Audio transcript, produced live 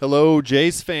Hello,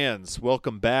 Jays fans.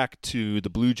 Welcome back to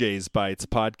the Bluejays Bytes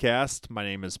podcast. My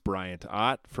name is Bryant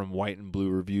Ott from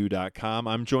whiteandbluereview.com.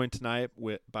 I'm joined tonight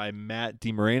by Matt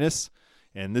DeMarinis,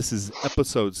 and this is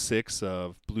episode 6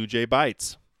 of Bluejays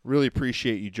Bytes. Really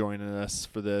appreciate you joining us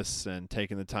for this and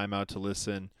taking the time out to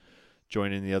listen,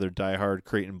 joining the other diehard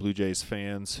Creighton Blue Jays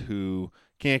fans who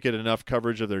can't get enough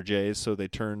coverage of their Jays, so they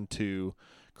turn to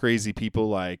crazy people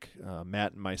like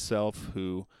Matt and myself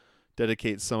who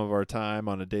dedicate some of our time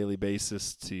on a daily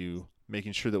basis to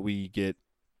making sure that we get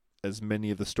as many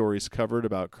of the stories covered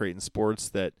about Creighton sports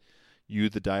that you,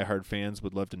 the diehard fans,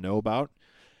 would love to know about.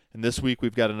 And this week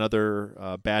we've got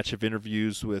another batch of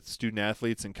interviews with student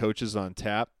athletes and coaches on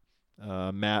tap.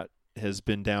 Matt has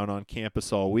been down on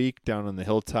campus all week, down on the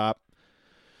hilltop,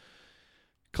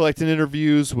 collecting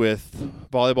interviews with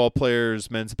volleyball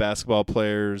players, men's basketball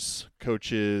players,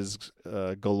 coaches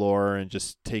galore, and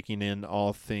just taking in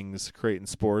all things Creighton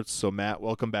sports. So, Matt,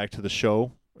 welcome back to the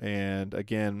show. And,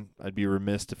 again, I'd be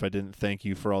remiss if I didn't thank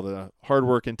you for all the hard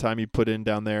work and time you put in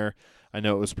down there. I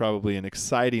know it was probably an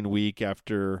exciting week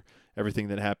after everything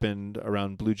that happened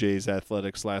around Blue Jays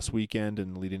athletics last weekend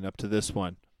and leading up to this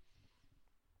one.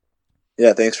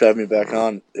 Yeah, thanks for having me back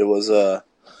on. It was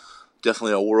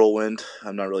definitely a whirlwind.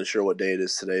 I'm not really sure what day it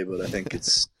is today, but I think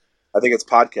it's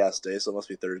podcast day, so it must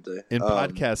be Thursday. In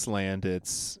podcast land,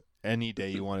 it's any day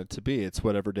you want it to be. It's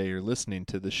whatever day you're listening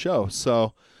to the show.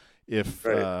 So if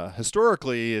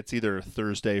historically it's either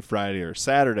Thursday, Friday, or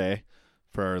Saturday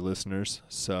for our listeners.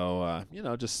 So,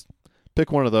 just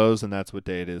pick one of those, and that's what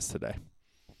day it is today.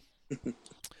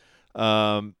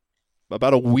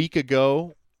 About a week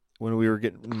ago, when we were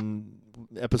getting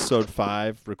episode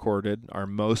 5 recorded, our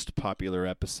most popular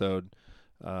episode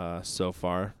so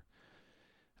far.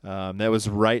 That was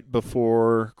right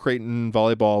before Creighton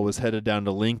volleyball was headed down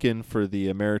to Lincoln for the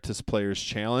Emeritus Players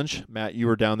Challenge. Matt, you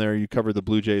were down there. You covered the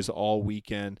Blue Jays all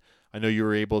weekend. I know you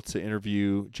were able to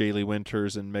interview Jaali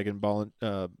Winters and Megan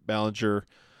Ballenger.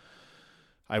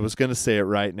 I was going to say it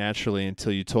right naturally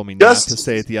until you told me not to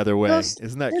say it the other way.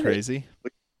 Isn't that crazy?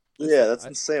 Yeah, that's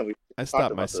insane. I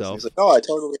stopped myself. He's like, "No, I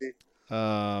totally."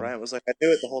 Ryan was like, "I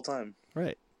knew it the whole time."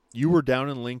 Right. You were down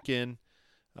in Lincoln.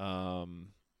 Tell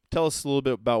us a little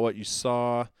bit about what you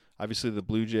saw. Obviously, the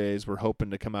Blue Jays were hoping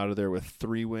to come out of there with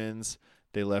 3 wins.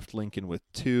 They left Lincoln with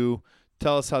 2.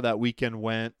 Tell us how that weekend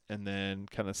went, and then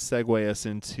kind of segue us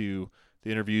into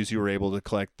the interviews you were able to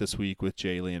collect this week with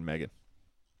Jaali and Megan.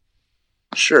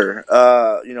 Sure.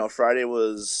 Friday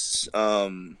was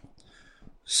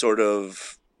sort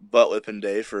of butt-whipping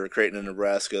day for Creighton and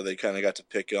Nebraska. They kind of got to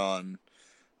pick on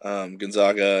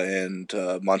Gonzaga and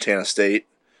Montana State.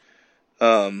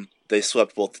 They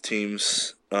swept both the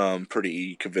teams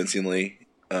pretty convincingly.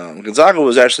 Gonzaga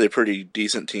was actually a pretty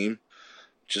decent team,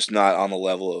 just not on the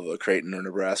level of a Creighton or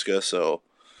Nebraska. So,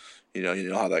 you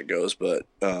know how that goes. But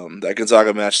that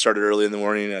Gonzaga match started early in the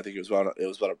morning. I think it was about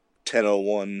a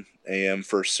 10:01 a.m.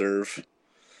 first serve,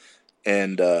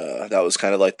 and that was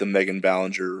kind of like the Megan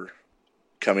Ballenger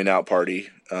coming out party.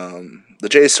 The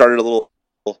Jays started a little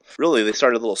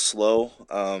slow.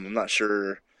 I'm not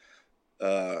sure.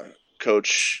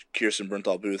 Coach Kirsten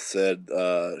Brinthal Booth said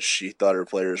she thought her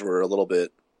players were a little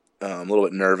bit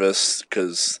nervous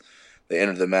because they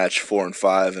entered the match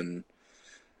 4-5, and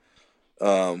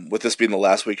with this being the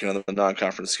last weekend of the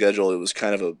non-conference schedule, it was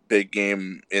kind of a big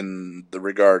game in the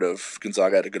regard of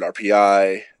Gonzaga had a good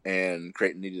RPI, and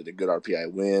Creighton needed a good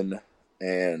RPI win,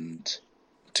 and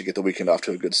to get the weekend off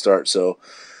to a good start. So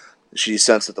she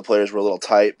sensed that the players were a little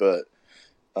tight, but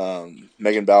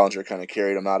Megan Ballenger kind of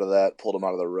carried them out of that, pulled them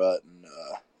out of the rut, and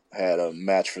had a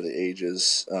match for the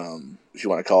ages, if you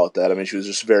want to call it that. I mean, she was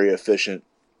just very efficient,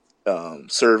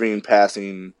 serving,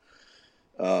 passing,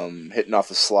 hitting off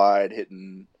the slide,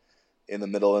 hitting in the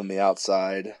middle and the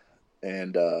outside,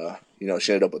 and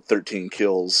she ended up with 13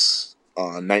 kills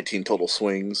on 19 total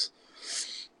swings.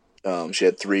 She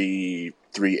had three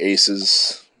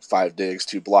aces, 5 digs,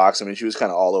 2 blocks. I mean, she was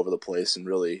kind of all over the place and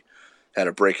really had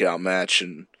a breakout match.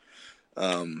 And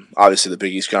obviously the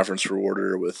Big East Conference rewarded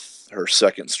her with her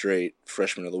second straight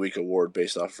Freshman of the Week award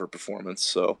based off of her performance.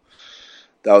 So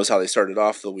that was how they started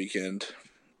off the weekend.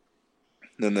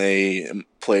 Then they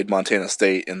played Montana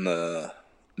State in the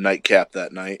nightcap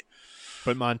that night.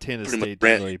 But Montana State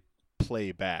didn't really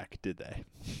play back, did they?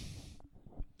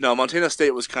 No, Montana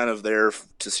State was kind of there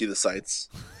to see the sights.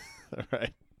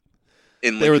 Right.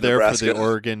 They were there Nebraska. For the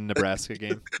Oregon-Nebraska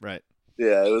game, right?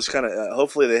 Yeah, it was kind of.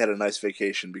 Hopefully, they had a nice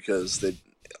vacation because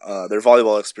their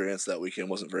volleyball experience that weekend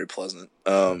wasn't very pleasant.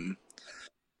 I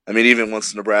mean, even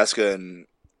once Nebraska and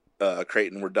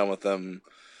Creighton were done with them,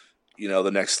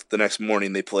 the next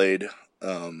morning they played,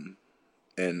 and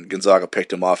and Gonzaga picked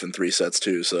them off in 3 sets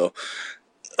too. So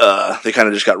they kind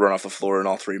of just got run off the floor in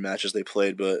all 3 matches they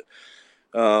played. But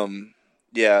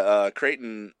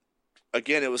Creighton,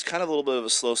 again, it was kind of a little bit of a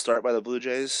slow start by the Blue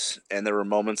Jays, and there were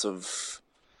moments of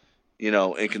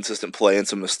inconsistent play and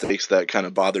some mistakes that kind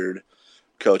of bothered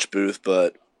Coach Booth.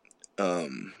 But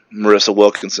Marissa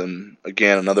Wilkinson,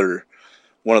 again, another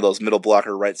one of those middle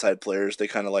blocker right side players. They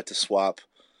kind of like to swap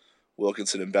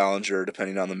Wilkinson and Ballenger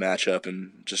depending on the matchup,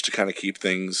 and just to kind of keep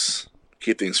things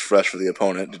fresh for the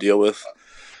opponent to deal with.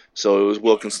 So it was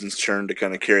Wilkinson's turn to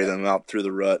kind of carry them out through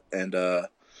the rut, and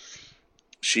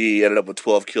she ended up with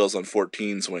 12 kills on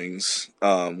 14 swings,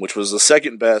 which was the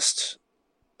second best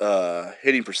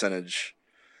hitting percentage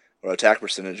or attack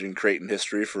percentage in Creighton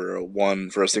history for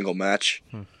a single match.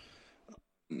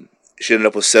 She ended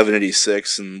up with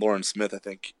 786, and Lauren Smith, I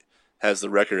think, has the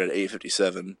record at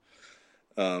 857.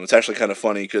 It's actually kind of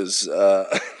funny because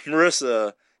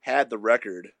Marissa had the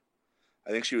record.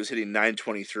 I think she was hitting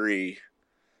 923,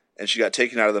 and she got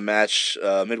taken out of the match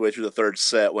midway through the 3rd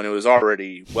set when it was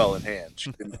already well in hand.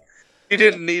 She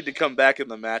didn't need to come back in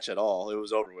the match at all. It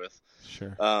was over with.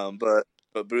 Sure. But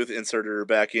Booth inserted her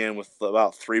back in with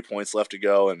about 3 points left to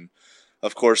go, and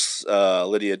of course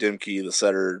Lydia Dimke, the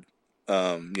setter,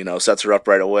 sets her up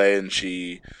right away, and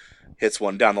she hits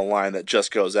one down the line that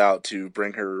just goes out to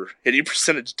bring her hitting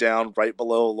percentage down right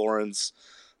below Lauren's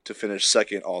to finish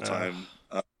second all time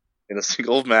in a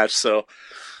single match. So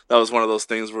that was one of those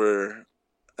things where,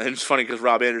 and it's funny because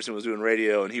Rob Anderson was doing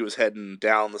radio and he was heading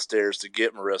down the stairs to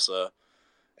get Marissa,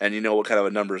 and you know what kind of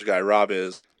a numbers guy Rob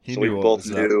is. He so knew we both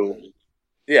knew. Up.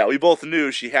 Yeah, we both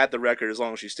knew she had the record as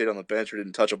long as she stayed on the bench or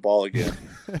didn't touch a ball again.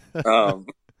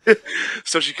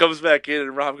 So she comes back in,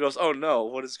 and Rob goes, "Oh no,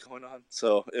 what is going on?"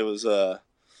 So it was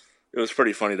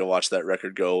pretty funny to watch that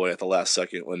record go away at the last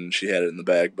second when she had it in the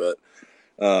bag. But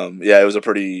it was a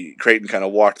pretty Creighton kind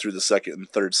of walked through the second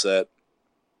and 3rd set.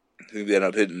 I think they ended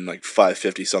up hitting like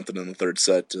 550 something in the 3rd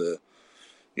set to,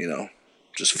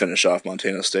 just finish off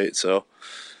Montana State. So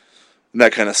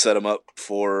that kind of set them up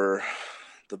for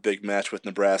the big match with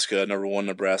Nebraska, number 1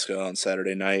 Nebraska on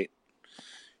Saturday night.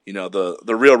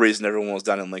 The real reason everyone was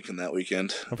down in Lincoln that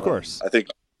weekend. Of course. I think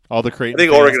all the Creighton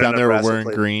fans Oregon down there were wearing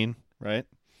green, right?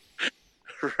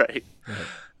 Right.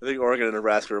 I think Oregon and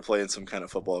Nebraska were playing some kind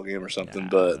of football game or something,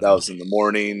 but that was in the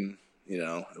morning.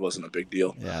 It wasn't a big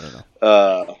deal. Yeah, I don't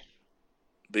know.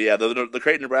 But yeah, the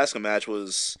Creighton-Nebraska match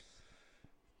was,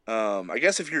 I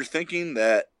guess if you're thinking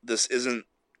that this isn't,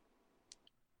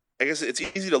 I guess it's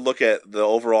easy to look at the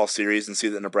overall series and see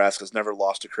that Nebraska's never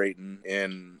lost to Creighton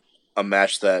in a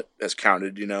match that has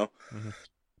counted, and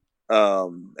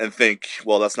think,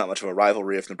 well, that's not much of a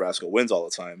rivalry if Nebraska wins all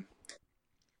the time.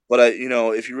 But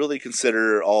if you really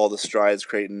consider all the strides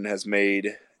Creighton has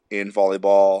made in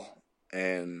volleyball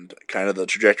and kind of the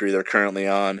trajectory they're currently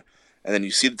on, and then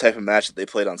you see the type of match that they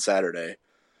played on Saturday,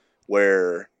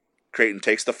 where Creighton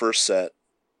takes the first set,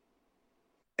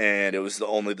 and it was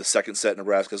only the second set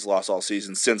Nebraska's lost all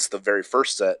season since the very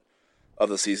first set of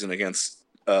the season against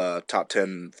top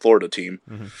 10 Florida team.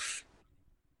 Mm-hmm.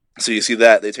 So you see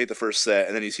that they take the first set,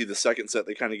 and then you see the second set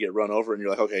they kind of get run over, and you're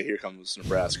like, okay, here comes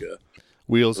Nebraska.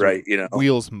 Wheels, right?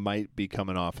 Wheels might be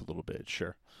coming off a little bit,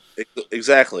 sure.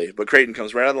 Exactly, but Creighton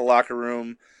comes right out of the locker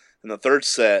room in the 3rd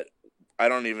set. I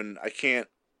can't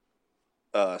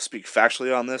speak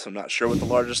factually on this. I'm not sure what the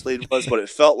largest lead was, but it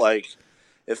felt like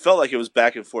it was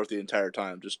back and forth the entire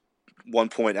time, just 1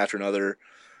 point after another.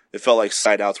 It felt like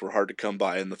side outs were hard to come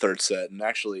by in the 3rd set. And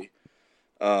actually,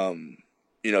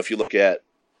 if you look at,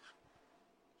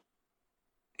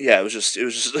 it was just it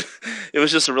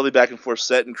was just a really back and forth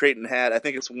set. And Creighton I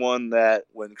think it's one that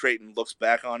when Creighton looks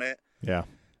back on it,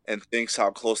 and thinks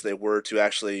how close they were to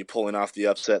actually pulling off the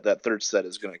upset, that 3rd set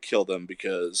is going to kill them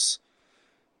because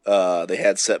they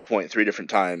had set point 3 different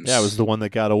times. Yeah, it was the one that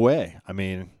got away. I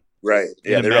mean, right?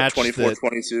 Yeah, they were up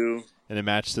 24-22 in a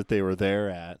match that they were there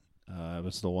at. It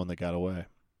was the one that got away.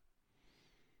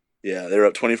 Yeah, they were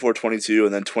up 24-22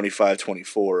 and then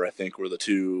 25-24, I think, were the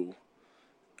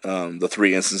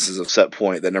 3 instances of set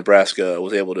point that Nebraska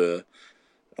was able to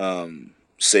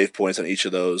save points on each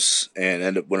of those and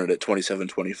end up winning at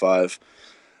 27-25.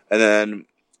 And then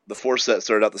the 4th set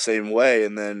started out the same way,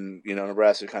 and then,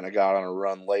 Nebraska kind of got on a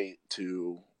run late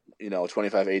to,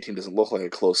 25-18 doesn't look like a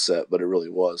close set, but it really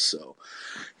was. So,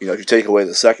 if you take away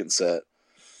the 2nd set,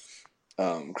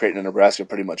 Creighton and Nebraska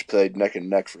pretty much played neck and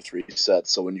neck for 3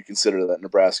 sets. So when you consider that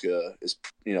Nebraska is,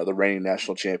 the reigning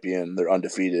national champion, they're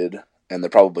undefeated, and they're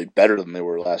probably better than they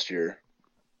were last year.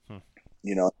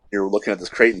 You're looking at this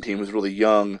Creighton team who's really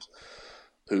young,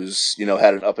 who's,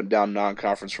 had an up and down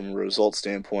non-conference from a result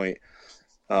standpoint.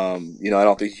 I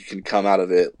don't think you can come out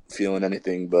of it feeling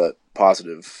anything but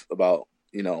positive about,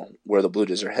 where the Blue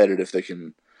Jays are headed if they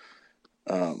can,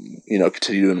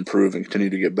 continue to improve and continue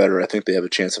to get better. I think they have a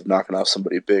chance of knocking off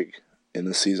somebody big in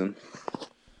this season.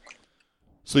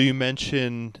 So you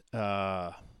mentioned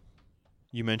how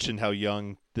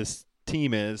young this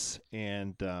team is,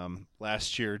 and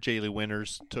last year Jaali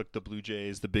Winters took the Blue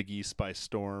Jays, the Big East, by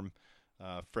storm.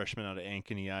 Freshman out of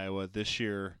Ankeny, Iowa. This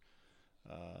year,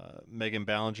 Megan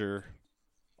Ballenger,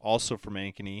 also from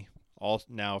Ankeny,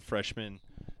 now freshman,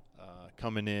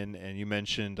 coming in, and you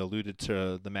alluded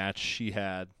to the match she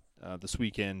had this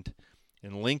weekend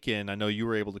in Lincoln. I know you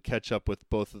were able to catch up with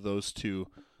both of those two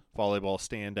volleyball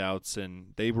standouts,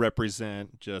 and they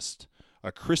represent just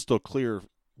a crystal clear,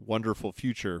 wonderful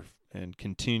future and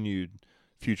continued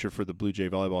future for the Blue Jay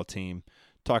volleyball team.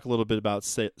 Talk a little bit about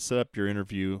set up your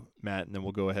interview, Matt, and then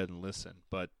we'll go ahead and listen.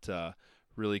 But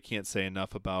really can't say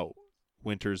enough about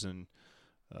Winters and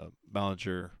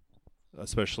Ballenger,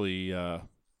 especially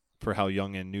for how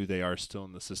young and new they are still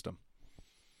in the system.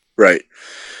 Right.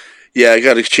 Yeah, I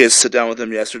got a chance to sit down with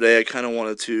them yesterday. I kind of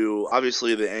wanted to,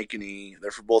 obviously they're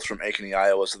both from Ankeny,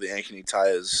 Iowa, so the Ankeny tie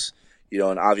is,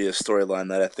 an obvious storyline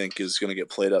that I think is going to get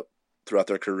played up throughout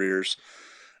their careers.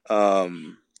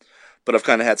 But I've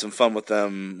kind of had some fun with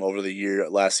them over the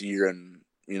last year and,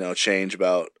 change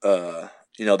about,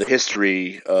 the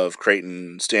history of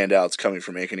Creighton standouts coming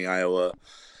from Ankeny, Iowa.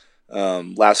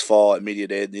 Last fall at Media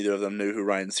Day, neither of them knew who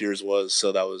Ryan Sears was,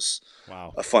 so that was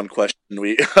a fun question.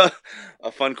 We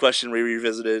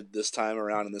revisited this time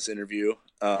around in this interview.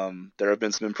 There have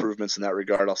been some improvements in that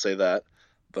regard, I'll say that,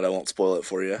 but I won't spoil it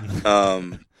for you.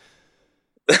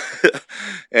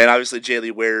 And obviously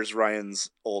Jaali wears Ryan's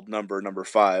old number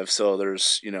 5, so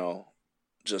there's,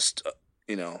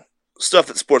 stuff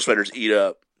that sports writers eat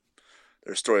up.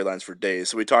 There's storylines for days.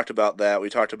 So we talked about that. We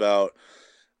talked about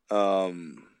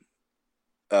John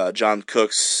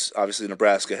Cook's, obviously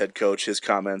Nebraska head coach, his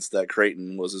comments that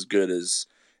Creighton was as good as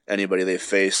anybody they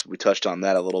faced. We touched on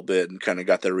that a little bit and kind of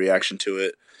got their reaction to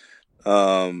it.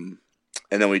 And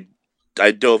then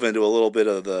I dove into a little bit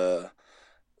of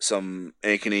some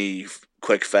Ankeny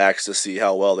quick facts to see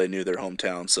how well they knew their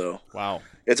hometown. So wow,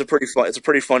 it's a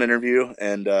pretty fun interview,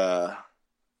 and I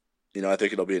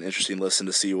think it'll be an interesting listen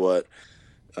to see what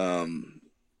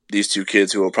these two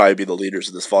kids, who will probably be the leaders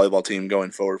of this volleyball team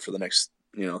going forward for the next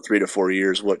 3 to 4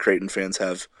 years, what Creighton fans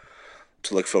have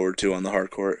to look forward to on the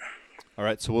hard court. All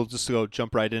right, so we'll just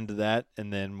jump right into that,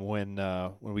 and then when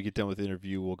we get done with the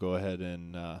interview, we'll go ahead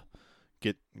and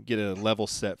get a level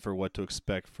set for what to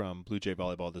expect from Blue Jay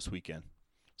volleyball this weekend.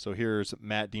 So here's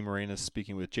Matt DeMarinis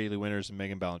speaking with Jaali Winters and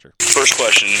Megan Ballenger. First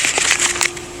question,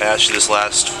 I asked you this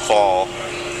last fall,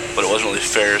 but it wasn't really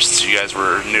fair since you guys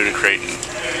were new to Creighton.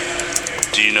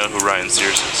 Do you know who Ryan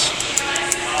Sears is?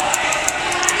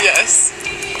 Yes,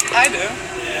 I do.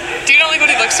 Do you know what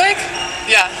he looks like?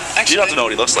 Yeah, actually. You don't have to know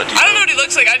what he looks like. I don't know what he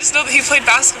looks like. I just know that he played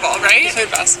basketball, right? He played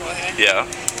basketball, yeah.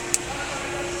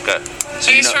 Okay.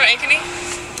 So he's from Ankeny?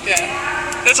 Yeah.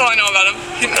 That's all I know about him.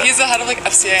 He's the head of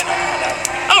FCA and all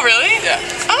that. Oh, really? Yeah.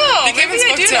 Oh, he came and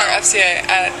spoke to our FCA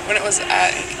when it was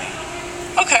at Ankeny.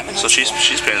 Okay. So she's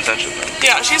paying attention then.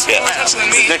 Yeah, she's paying more attention than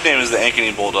me. His nickname is the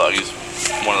Ankeny Bulldog. He's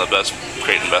one of the best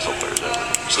Creighton basketball players ever.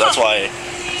 So that's why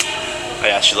I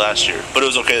asked you last year. But it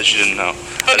was okay that she didn't know.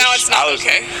 But now it's not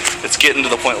okay. It's getting to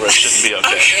the point where it shouldn't be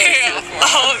okay. Okay,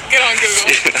 I'll get on Google.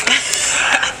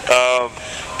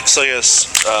 So I guess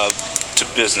to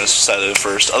business side of it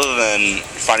first. Other than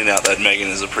finding out that Megan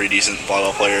is a pretty decent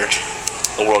volleyball player,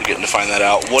 the world getting to find that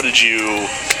out, what did you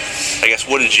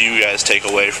guys take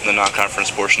away from the non-conference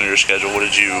portion of your schedule? What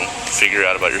did you figure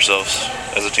out about yourselves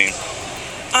as a team?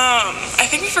 I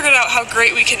think we figured out how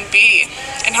great we can be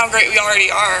and how great we already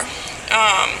are.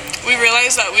 We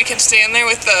realized that we can stay in there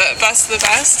with the best of the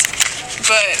best,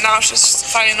 but now it's just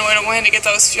finding a way to win to get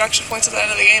those few extra points at the end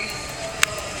of the game.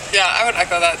 Yeah, I would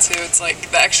echo that too. It's the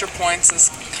extra points is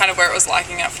kind of where it was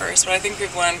lacking at first, but I think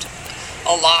we've learned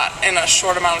a lot in a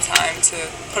short amount of time to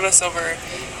put us over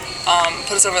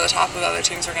the top of the other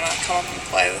teams who are going to come up and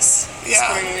play in the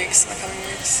coming weeks.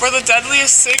 We're the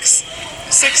deadliest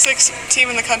 6'6" team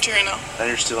in the country right now. Now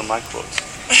you're stealing my quotes.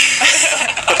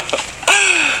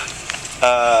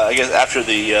 I guess after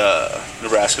the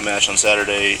Nebraska match on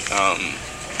Saturday,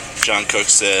 John Cook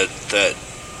said that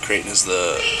Creighton is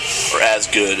as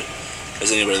good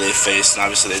as anybody they've faced, and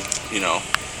obviously they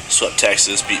swept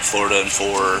Texas, beat Florida in 4.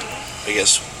 I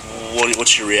guess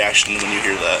what's your reaction when you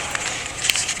hear that?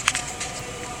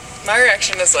 My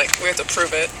reaction is we have to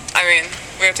prove it. I mean,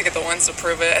 we have to get the wins to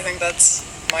prove it. I think that's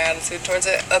my attitude towards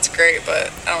it. That's great,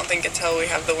 but I don't think until we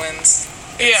have the wins,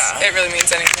 it really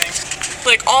means anything.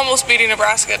 like almost beating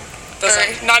Nebraska.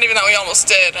 Not even that we almost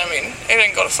did. I mean, it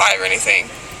didn't go to 5 or anything.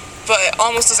 But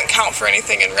almost doesn't count for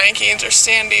anything in rankings or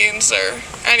standings or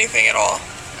anything at all.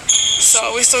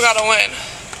 So we still got to win.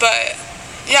 But,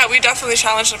 yeah, we definitely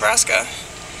challenged Nebraska.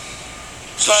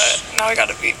 But now we got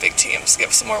to beat big teams,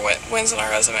 give some more wins on our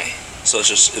resume. So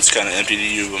it's kind of empty to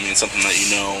you. I mean, something that you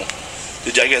know.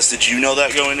 Did you know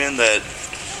that going in, that,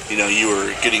 you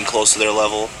were getting close to their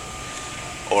level?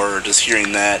 Or just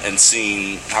hearing that and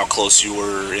seeing how close you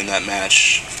were in that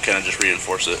match kind of just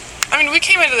reinforce it? I mean, we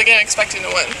came into the game expecting to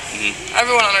win. Mm-hmm.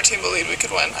 Everyone on our team believed we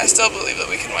could win. I still believe that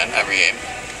we can win every game.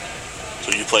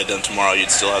 So if you played them tomorrow,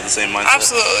 you'd still have the same mindset?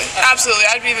 Absolutely.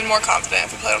 I'd be even more confident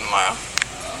if we played them tomorrow.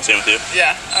 Same with you?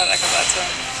 Yeah, I would echo that too.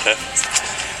 Okay.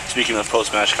 Speaking of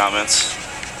post-match comments,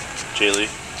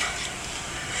 Jaali,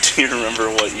 do you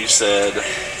remember what you said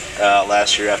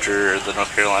last year after the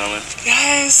North Carolina win?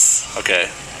 Yes. Okay.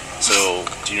 So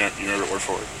do you remember it word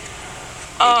for word?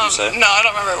 What did you say? No, I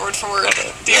don't remember it word for word.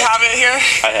 Okay. Do you have it here?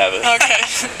 I have it.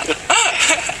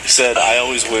 Okay. You said, "I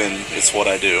always win. It's what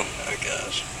I do." Oh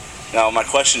gosh. Now my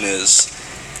question is,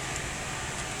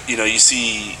 you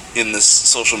see in this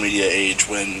social media age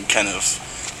when kind of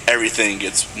everything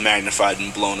gets magnified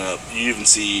and blown up, you even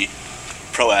see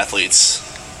pro athletes,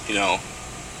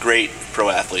 great pro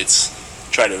athletes,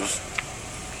 try to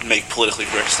make politically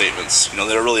correct statements.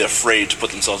 They're really afraid to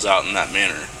put themselves out in that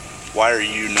manner. Why are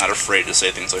you not afraid to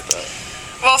say things like that?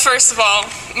 Well, first of all,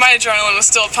 my adrenaline was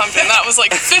still pumping. That was like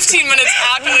 15 minutes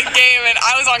after the game, and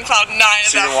I was on cloud 9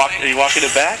 at that point. Are you walking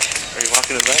it back?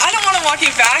 I don't want to walk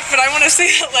it back, but I want to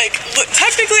say that,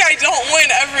 technically I don't win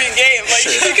every game.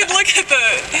 You could look at the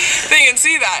thing and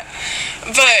see that.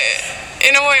 But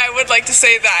in a way, I would like to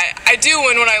say that I do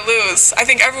win when I lose. I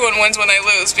think everyone wins when they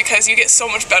lose because you get so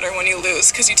much better when you lose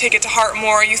because you take it to heart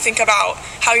more. You think about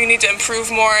how you need to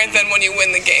improve more than when you win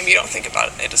the game. You don't think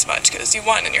about it as much because you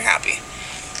won and you're happy.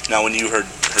 Now, when you heard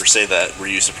her say that, were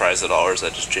you surprised at all, or is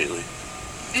that just Jaali?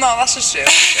 No, that's just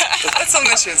Jaali. That's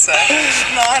something she would say.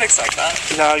 No, I'd expect that.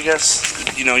 Now, I guess,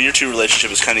 your two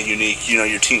relationship is kind of unique.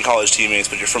 You're college teammates,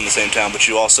 but you're from the same town, but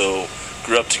you also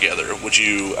grew up together.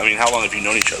 How long have you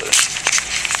known each other?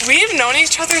 We've known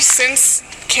each other since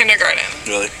kindergarten.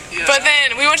 Really? Yeah. But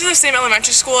then we went to the same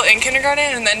elementary school in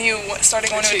kindergarten, and then you started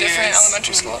going to a different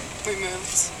elementary school. We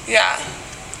moved. Yeah.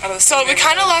 So we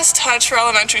kind of lost touch for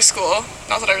elementary school.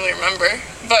 Not that I really remember,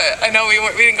 but I know we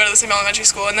didn't go to the same elementary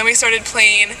school. And then we started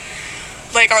playing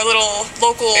our little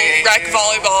local rec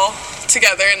volleyball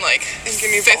together in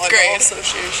Ankeny 5th grade.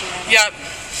 Association. Yep.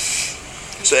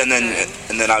 So and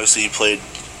then obviously you played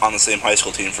on the same high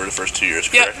school team for the first 2 years,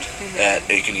 correct? Yep. Mm-hmm. At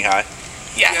Ankeny High.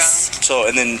 Yes. Yeah. So,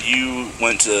 and then you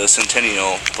went to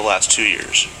Centennial the last 2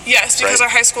 years. Yes, because right? our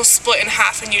high school split in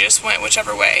half, and you just went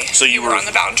whichever way. So you were on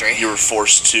the boundary. You were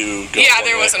forced to go. Yeah,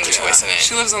 there wasn't a choice in it.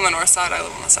 She lives on the north side. I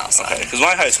live on the south side. Okay, because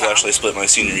my high school actually split my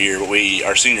senior year, but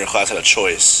our senior class had a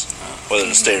choice whether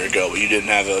to stay or go. But you didn't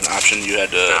have an option. You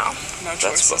had to. No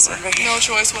choice. No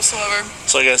choice whatsoever.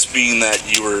 So I guess being that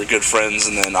you were good friends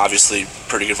and then obviously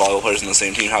pretty good volleyball players in the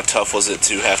same team, how tough was it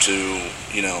to have to,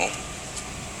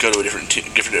 go to a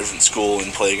different school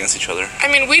and play against each other? I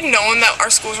mean, we'd known that our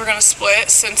schools were going to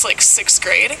split since 6th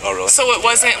grade. Oh, really? So it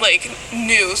wasn't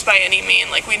news by any mean.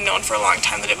 We'd known for a long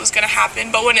time that it was going to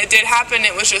happen. But when it did happen,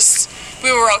 it was just,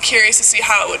 we were all curious to see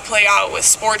how it would play out with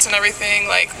sports and everything.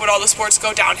 Would all the sports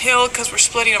go downhill because we're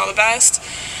splitting all the best?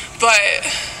 But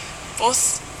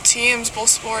both teams, both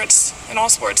sports, and all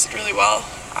sports did really well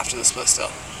after the split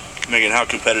still. Megan, how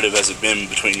competitive has it been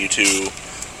between you two?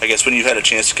 I guess when you've had a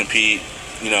chance to compete,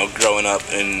 growing up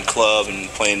in club and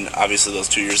playing obviously those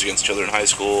 2 years against each other in high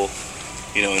school,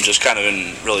 and just kind of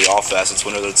in really all facets,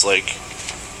 whether it's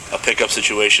a pickup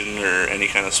situation or any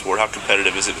kind of sport, how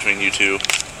competitive is it between you two?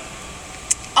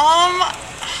 I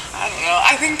don't know.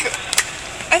 I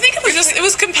think it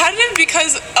was competitive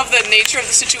because of the nature of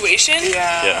the situation.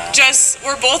 Yeah. Just,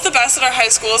 we're both the best at our high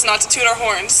schools, not to toot our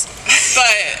horns,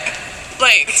 but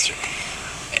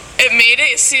it made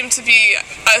it seem to be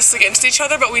us against each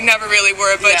other, but we never really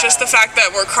were. But just the fact that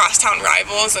we're crosstown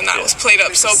rivals and that was played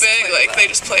up so big, they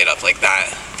just played up like that.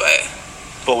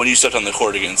 But when you stepped on the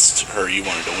court against her, you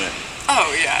wanted to win. Oh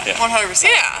yeah, 100%.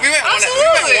 Yeah, we went 1-1.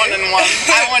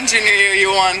 I won junior year, you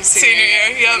won senior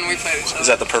year. Yep. And we played each other. Is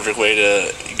that the perfect way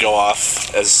to go off?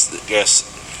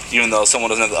 Even though someone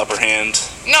doesn't have the upper hand.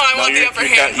 No, I want the upper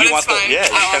hand, but it's fine.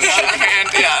 I want the upper hand.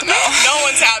 Yeah, no. No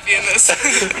one's happy in this.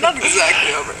 We're not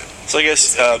exactly over it. So I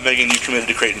guess, Megan, you committed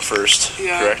to Creighton first,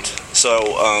 correct?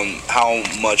 So how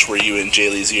much were you in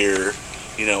Jaali's ear,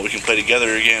 we can play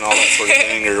together again, all that sort of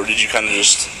thing, or did you kind of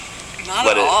just Not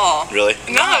let at it? all. Really?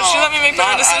 No, she let me make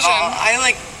my own decision. I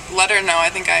let her know. I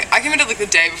think I committed like the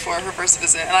day before her first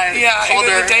visit, and I called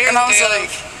either her, the day or and the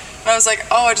I was like,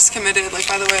 oh, I just committed. Like,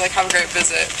 by the way, like, have a great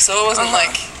visit. So it wasn't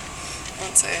like, I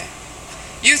wouldn't say.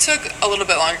 You took a little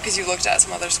bit longer because you looked at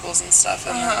some other schools and stuff,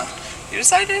 and then you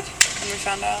decided, and we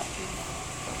found out.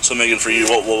 So Megan, for you,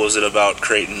 what was it about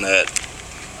Creighton that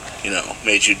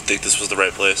made you think this was the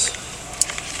right place?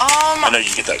 I know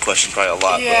you get that question probably a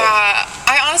lot. Yeah, but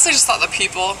I honestly just thought the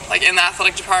people, like in the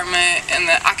athletic department and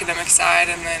the academic side,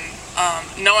 and then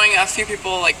knowing a few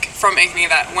people like from Ankeny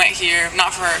that went here,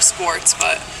 not for sports,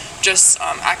 but just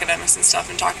academics and stuff,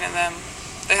 and talking to them,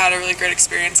 they had a really great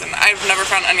experience, and I've never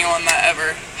found anyone that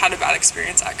ever had a bad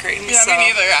experience at Creighton. Yeah, so me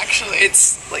neither, actually.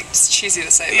 It's like it's cheesy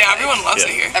to say. Yeah, but, everyone loves it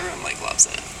here. Everyone like loves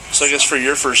it. So I guess for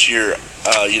your first year,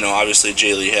 obviously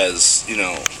Jaali has,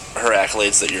 her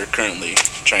accolades that you're currently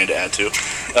trying to add to.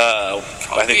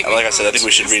 I think, like I said, I think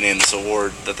we should rename this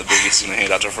award that the Big East is going to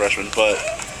hand out to freshmen. But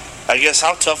I guess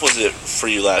how tough was it for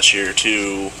you last year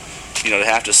to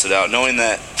have to sit out, knowing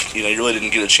that, you really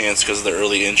didn't get a chance because of the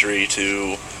early injury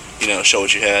to, show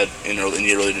what you had, and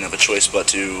you really didn't have a choice but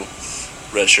to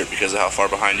redshirt because of how far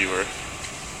behind you were?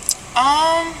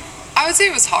 I would say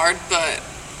it was hard, but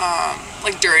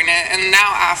like during it, and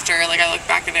now after, like I look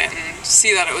back at it and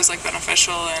see that it was like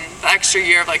beneficial, and the extra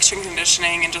year of like strength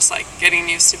conditioning and just like getting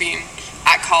used to being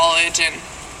at college and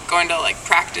going to like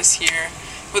practice here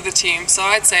with the team. So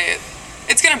I'd say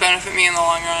it's gonna benefit me in the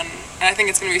long run, and I think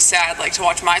it's gonna be sad like to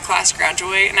watch my class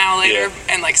graduate now later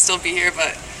and like still be here,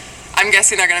 but I'm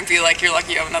guessing they're going to be like, you're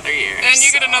lucky you have another year. And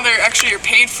you get another extra year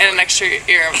paid for. And an extra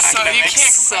year of so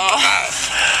academics. So you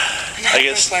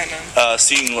can't complain about I guess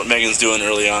seeing what Megan's doing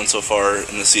early on so far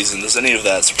in the season, does any of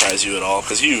that surprise you at all?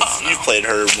 Because you've played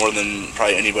her more than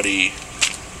probably anybody,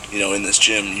 in this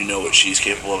gym. You know what she's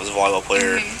capable of as a volleyball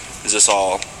player. Mm-hmm. Is this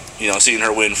all, seeing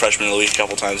her win freshman of the week a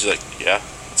couple times, you're like, yeah,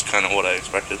 that's kind of what I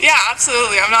expected. Yeah,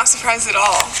 absolutely. I'm not surprised at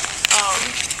all.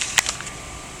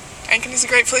 Ankeny's a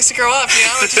great place to grow up,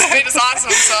 It just made us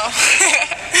awesome,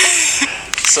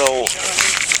 So,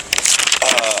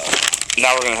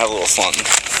 now we're going to have a little fun.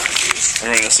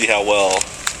 We're going to see how well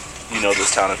you know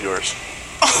this town of yours.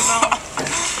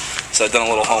 So I've done a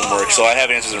little homework, so I have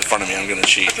answers in front of me. I'm going to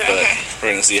cheat, but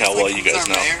we're going to see how well you guys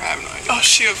know. I have no idea. Oh,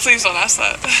 shoot, please don't ask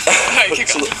that. All right, keep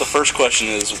going. So the first question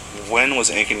is, when was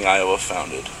Ankeny, Iowa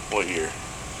founded? What year?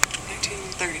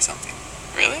 1930-something.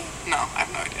 Really? No, I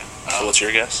have no idea. So what's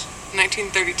your guess?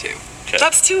 1932. Okay.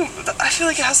 That's too. I feel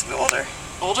like it has to be older.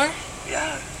 Older?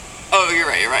 Yeah. Oh, you're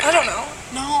right. I don't know.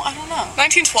 No, I don't know.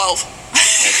 1912.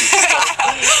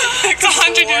 It's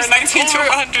 100 years.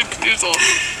 100 years old.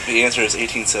 The answer is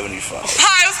 1875.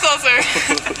 I was closer.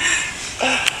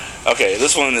 Okay,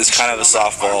 this one is kind of a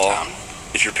softball.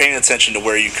 If you're paying attention to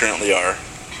where you currently are,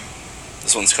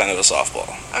 this one's kind of a softball.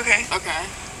 Okay.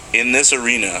 In this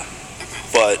arena,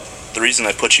 but the reason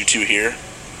I put you two here,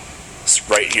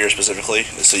 right here specifically,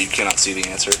 is so you cannot see the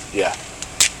answer. Yeah.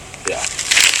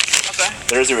 Okay.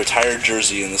 There's a retired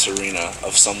jersey in this arena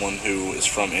of someone who is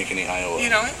from Ankeny, Iowa. You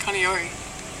know it? Connie Yori.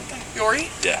 Yori?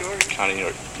 Yeah, Connie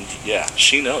Yori. Yeah,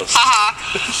 she knows.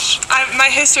 Haha. My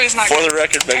history is not For good. the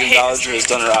record, Megan Ballenger has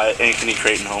done her Ankeny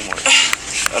Creighton homework.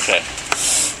 Okay.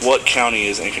 What county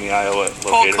is Ankeny, Iowa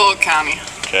located? Polk County.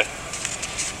 Okay.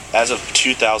 As of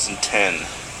 2010,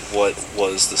 what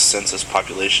was the census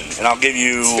population? And I'll give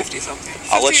you... It's 50-something.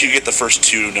 I'll let you get the first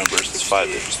two numbers. It's 5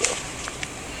 digits, though.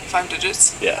 5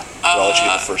 digits? Yeah. So I'll let you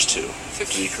get the first two to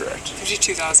be correct.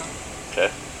 52,000. Okay.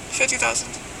 50,000.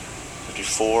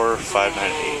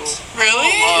 54,598.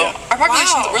 Really? Yeah. Our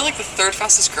population, Wow. we're like the 3rd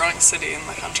fastest growing city in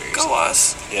the country. Go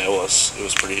us. Yeah, it was. It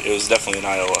was definitely in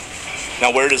Iowa.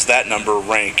 Now, where does that number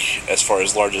rank as far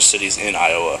as largest cities in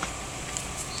Iowa?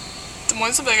 Des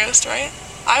Moines the biggest, right?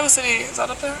 Iowa City, is that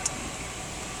up there?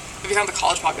 If you count the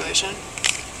college population.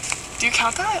 Do you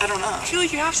count that? I don't know. I feel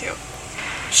like you have to.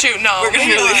 Shoot, no. We're gonna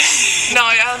maybe really- not. No,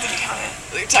 yeah, I don't think you count it.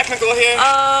 Like, technical here?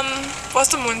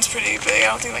 West Des Moines pretty big. I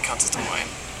don't think that counts as Des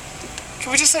Moines. Can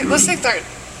we just say, let's say third.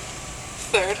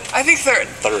 3rd. I think third.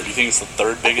 Third. You think it's the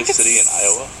third biggest city in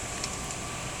Iowa?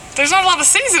 There's not a lot of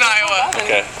cities in Iowa.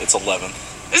 Okay, it's 11th.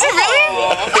 Is it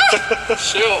really?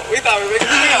 Shoot, we thought we were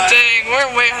making it up. Dang, we're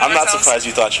way ahead I'm of not ourselves. surprised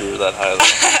you thought you were that high. That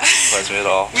doesn't surprise me at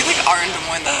all. We like are in Des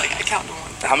Moines though, like I count Des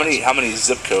Moines. How many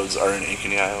zip codes are in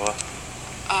Ankeny, Iowa?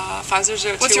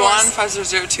 50021, What's yours?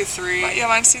 50023.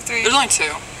 Yeah, mine's 2-3. There's only 2.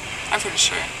 I'm pretty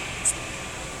sure.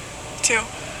 2.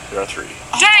 There are 3.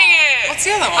 Dang it! What's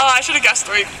the other one? Oh, I should have guessed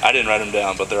 3. I didn't write them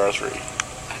down, but there are 3.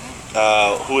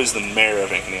 Who is the mayor of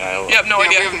Ankeny, Iowa? Yep, no Yeah,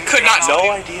 we idea. haven't Could not No tell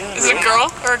you. idea. Is it a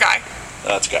girl or a guy?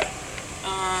 That's a guy.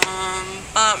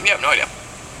 Yep, no idea.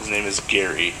 His name is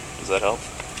Gary. Does that help?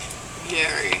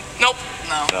 Gary. Nope.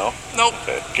 No. No? Nope.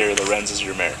 Okay. Gary Lorenz is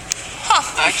your mayor.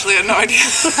 Huh. I actually had no idea.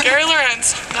 Gary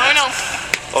Lorenz. Now I know.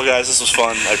 Well, guys, this was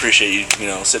fun. I appreciate you,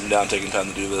 sitting down, taking time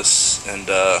to do this, and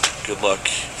good luck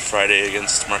Friday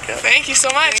against Marquette. Thank you so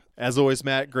much. As always,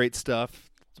 Matt, great stuff.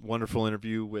 Wonderful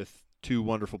interview with two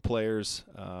wonderful players.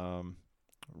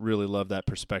 Really love that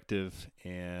perspective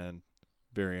and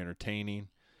very entertaining.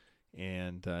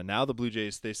 And now the Blue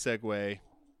Jays, they segue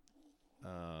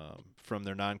from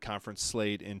their non-conference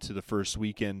slate into the first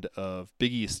weekend of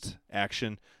Big East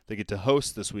action. They get to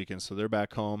host this weekend, so they're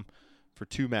back home for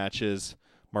two matches.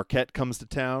 Marquette comes to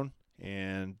town,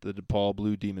 and the DePaul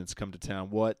Blue Demons come to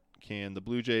town. What can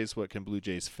Blue Jays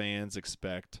fans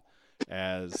expect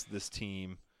as this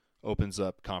team opens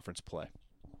up conference play?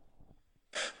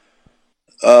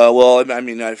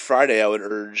 Friday I would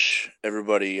urge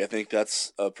everybody. I think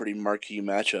that's a pretty marquee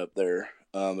matchup there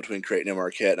between Creighton and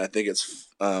Marquette, and I think it's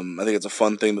a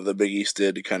fun thing that the Big East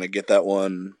did to kind of get that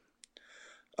one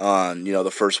on the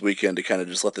first weekend to kind of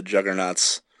just let the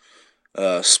juggernauts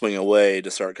swing away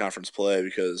to start conference play,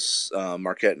 because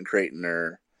Marquette and Creighton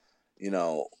are,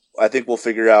 I think we'll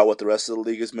figure out what the rest of the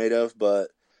league is made of, but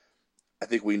I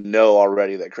think we know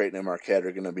already that Creighton and Marquette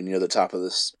are going to be near the top of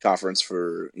this conference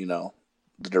for the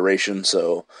duration,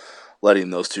 so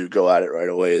letting those two go at it right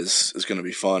away is going to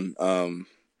be fun.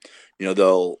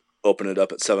 They'll open it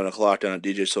up at 7:00 down at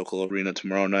DJ Sokol Arena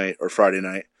tomorrow night or Friday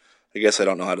night. I guess I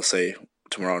don't know how to say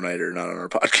tomorrow night or not on our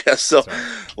podcast, so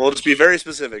we'll just be very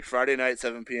specific. Friday night,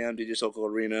 7 p.m., DJ Sokol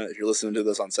Arena. If you're listening to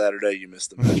this on Saturday, you missed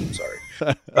the match. I'm sorry.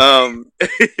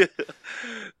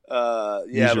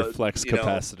 Use your flex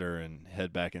capacitor and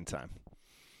head back in time.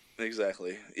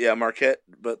 Exactly. Yeah, Marquette,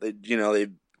 but they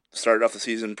started off the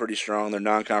season pretty strong. Their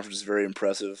non-conference is very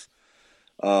impressive.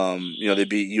 They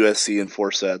beat USC in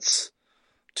 4 sets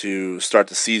to start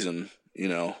the season,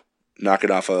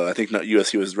 knocking off I think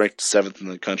USC was ranked 7th in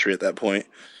the country at that point.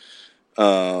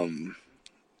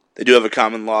 They do have a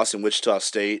common loss in Wichita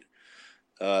State.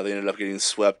 They ended up getting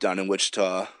swept down in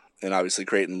Wichita, and obviously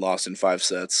Creighton lost in 5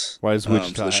 sets. Why does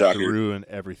Wichita have to ruin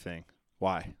everything?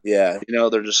 Why? Yeah,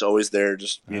 they're just always there,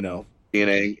 just,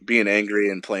 being angry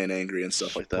and playing angry and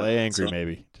stuff like that. Play angry,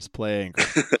 maybe. Just play angry.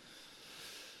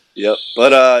 Yep,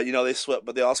 but they swept,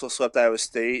 but they also swept Iowa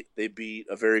State. They beat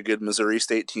a very good Missouri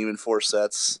State team in 4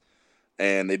 sets,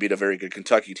 and they beat a very good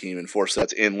Kentucky team in 4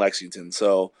 sets in Lexington.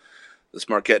 So this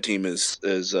Marquette team is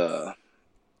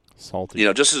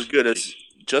salty. Just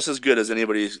as good as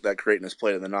anybody that Creighton has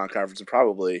played in the non-conference, and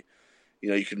probably,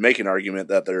 you could make an argument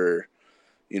that they're,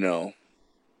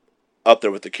 up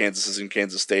there with the Kansases and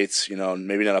Kansas States.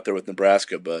 Maybe not up there with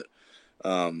Nebraska, but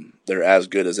they're as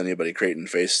good as anybody Creighton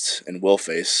faced and will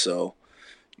face. So,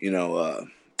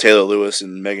 Taylor Lewis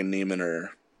and Megan Neiman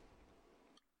are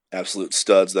absolute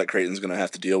studs that Creighton's going to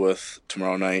have to deal with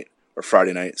tomorrow night, or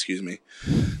Friday night, excuse me.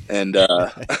 And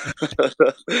Taylor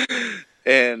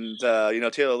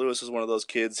Lewis is one of those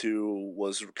kids who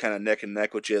was kind of neck and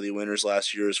neck with Jaali Winters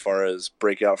last year as far as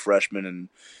breakout freshman and,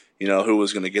 who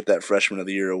was going to get that Freshman of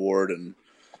the Year award. And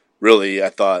really, I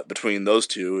thought between those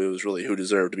two, it was really who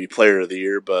deserved to be Player of the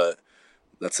Year, but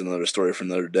that's another story for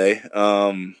another day.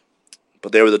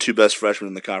 But they were the 2 best freshmen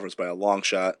in the conference by a long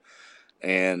shot,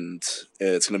 and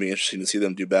it's going to be interesting to see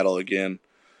them do battle again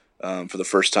for the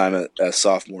first time as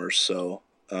sophomores. So,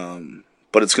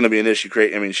 but it's going to be an issue.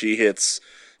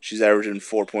 She's averaging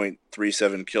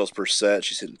 4.37 kills per set.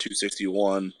 She's hitting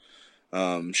 261.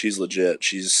 She's legit.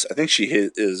 I think she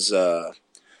is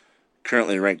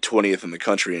currently ranked 20th in the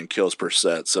country in kills per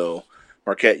set. So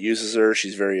Marquette uses her.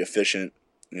 She's very efficient,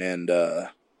 and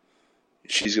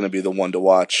she's going to be the one to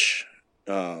watch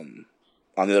on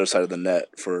the other side of the net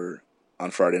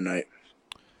on Friday night.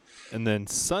 And then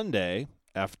Sunday,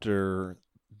 after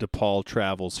DePaul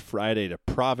travels Friday to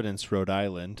Providence, Rhode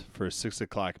Island for a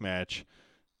 6:00 match,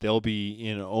 they'll be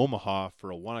in Omaha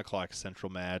for a 1:00 Central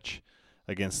match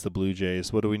against the Blue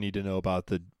Jays. What do we need to know about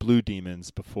the Blue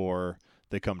Demons before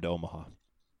they come to Omaha?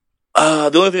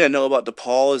 The only thing I know about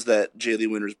DePaul is that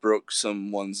Jaali Winters broke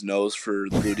someone's nose for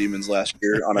the Blue Demons last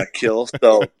year on a kill.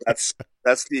 So that's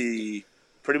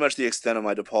pretty much the extent of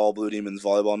my DePaul Blue Demons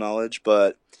volleyball knowledge.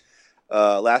 But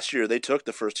last year they took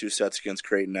the first 2 sets against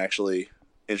Creighton, actually,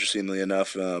 interestingly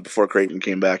enough, before Creighton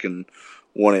came back and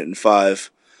won it in 5.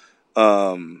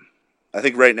 I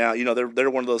think right now, they're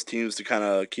one of those teams to kind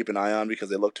of keep an eye on because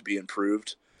they look to be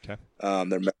improved. Okay.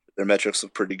 Their metrics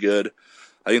look pretty good.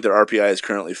 I think their RPI is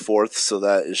currently 4th, so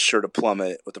that is sure to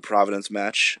plummet with the Providence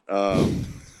match.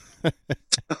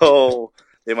 So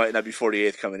they might not be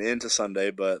 48th coming into Sunday,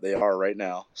 but they are right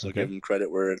now. So give them credit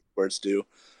where it's due.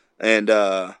 And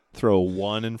throw a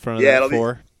 1 in front of that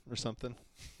 4 or something.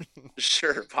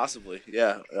 Sure, possibly.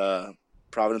 Yeah.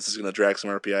 Providence is going to drag some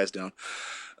RPIs down.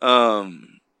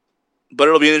 But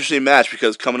it'll be an interesting match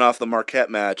because coming off the Marquette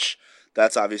match,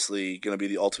 that's obviously going to be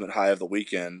the ultimate high of the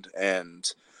weekend.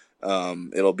 And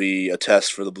it'll be a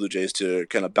test for the Blue Jays to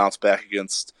kind of bounce back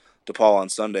against DePaul on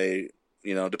Sunday,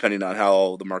 depending on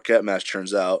how the Marquette match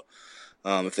turns out.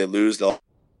 If they lose, they'll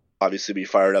obviously be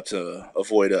fired up to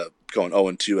avoid going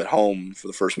 0-2 at home for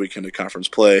the first weekend of conference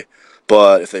play.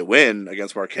 But if they win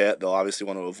against Marquette, they'll obviously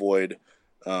want to avoid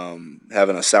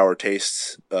having a sour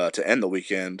taste to end the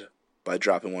weekend by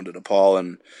dropping one to DePaul.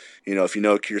 And, if you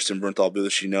know Kirsten Bernthal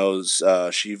Booth, she knows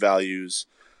she values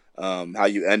how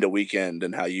you end a weekend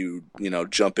and how you,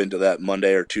 jump into that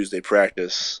Monday or Tuesday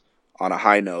practice on a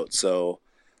high note. So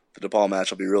the DePaul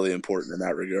match will be really important in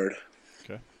that regard.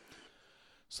 Okay.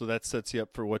 So that sets you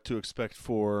up for what to expect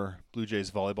for Blue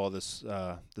Jays volleyball this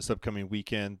upcoming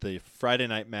weekend. The Friday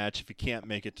night match, if you can't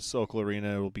make it to Sokol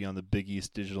Arena, it will be on the Big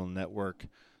East Digital Network.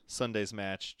 Sunday's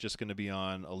match just going to be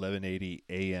on 1180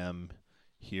 a.m.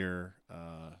 here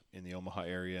in the Omaha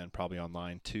area and probably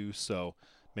online too. So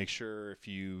make sure if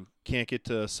you can't get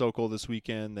to Sokol this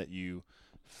weekend that you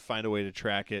find a way to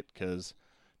track it, because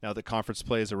now that conference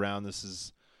play is around, this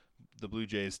is the Blue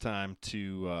Jays' time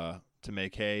to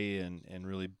make hay and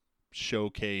really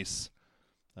showcase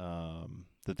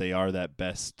that they are that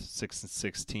best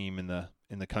 6-6 team in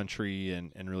the country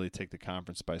and really take the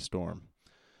conference by storm.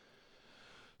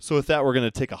 So with that, we're going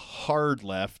to take a hard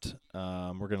left.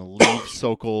 We're going to leave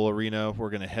Sokol Arena.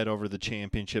 We're going to head over to the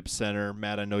Championship Center.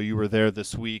 Matt, I know you were there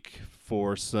this week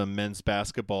for some men's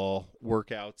basketball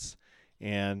workouts.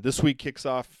 And this week kicks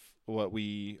off what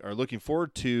we are looking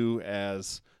forward to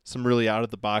as some really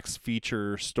out-of-the-box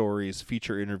feature stories,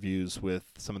 feature interviews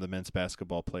with some of the men's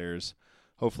basketball players,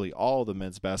 hopefully all the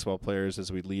men's basketball players,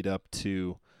 as we lead up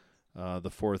to the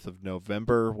 4th of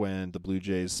November when the Blue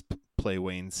Jays play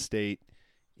Wayne State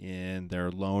in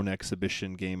their lone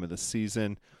exhibition game of the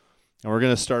season. And we're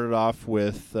going to start it off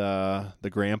with the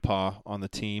grandpa on the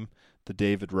team, the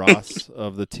David Ross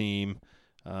of the team,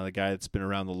 the guy that's been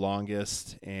around the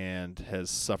longest and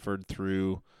has suffered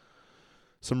through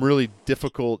some really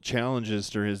difficult challenges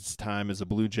during his time as a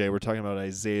Blue Jay. We're talking about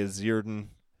Isaiah Zierden,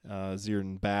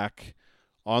 Zierden back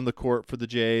on the court for the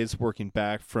Jays, working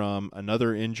back from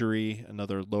another injury,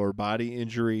 another lower body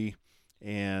injury,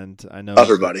 and I know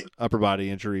upper body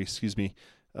injury. Excuse me.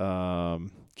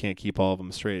 Can't keep all of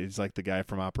them straight. He's like the guy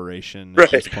from Operation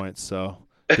at this point. So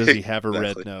does he have a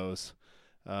red nose?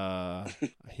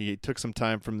 He took some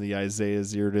time from the Isaiah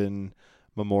Zierden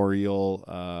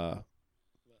Memorial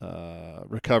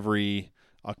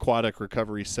Aquatic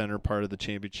Recovery Center, part of the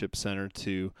Championship Center,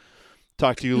 to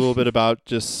talk to you a little bit about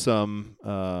just some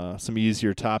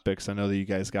easier topics. I know that you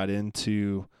guys got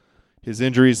into his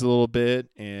injuries a little bit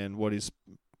and what he's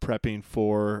prepping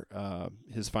for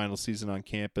his final season on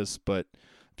campus. But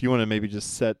if you want to maybe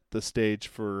just set the stage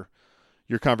for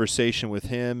your conversation with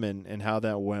him and how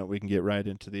that went, we can get right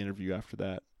into the interview after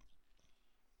that.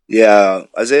 Yeah,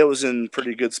 Isaiah was in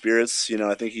pretty good spirits.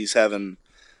 I think he's starting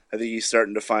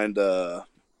to find a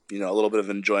little bit of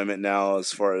enjoyment now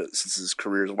since his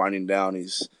career is winding down.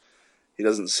 He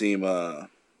doesn't seem not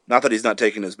that he's not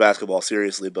taking his basketball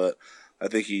seriously, but I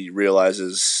think he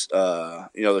realizes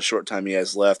the short time he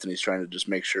has left, and he's trying to just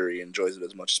make sure he enjoys it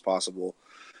as much as possible.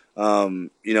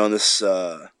 In this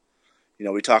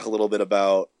we talk a little bit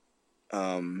about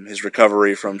his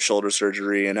recovery from shoulder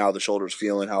surgery and how the shoulder's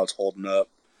feeling, how it's holding up.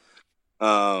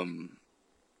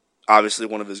 Obviously,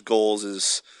 one of his goals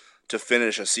is to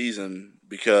finish a season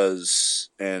because,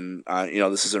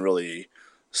 this isn't really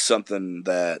something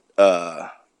that,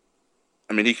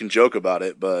 he can joke about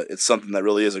it, but it's something that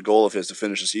really is a goal of his to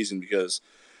finish a season because,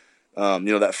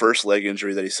 that first leg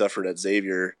injury that he suffered at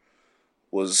Xavier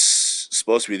was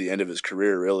supposed to be the end of his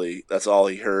career, really. That's all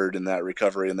he heard in that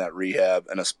recovery and that rehab.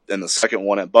 And the second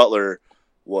one at Butler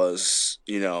was,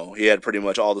 he had pretty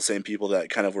much all the same people that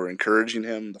kind of were encouraging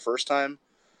him the first time,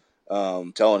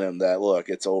 telling him that, look,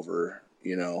 it's over,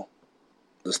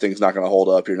 this thing's not going to hold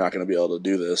up. You're not going to be able to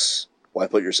do this. Why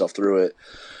put yourself through it?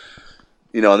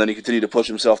 And then he continued to push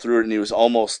himself through it, and he was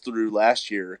almost through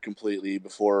last year completely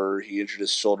before he injured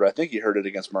his shoulder. I think he hurt it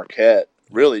against Marquette,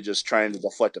 really just trying to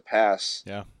deflect a pass.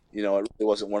 Yeah. It really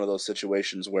wasn't one of those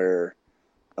situations where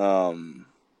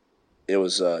it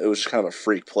was just kind of a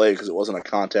freak play because it wasn't a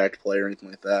contact play or anything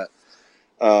like that.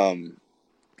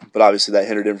 But obviously that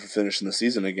hindered him from finishing the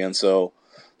season again, so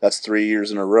that's 3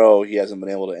 years in a row he hasn't been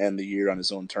able to end the year on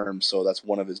his own terms, so that's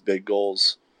one of his big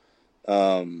goals.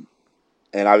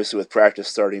 And obviously with practice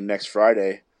starting next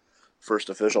Friday, first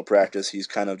official practice, he's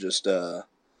kind of just,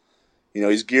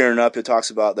 he's gearing up. It talks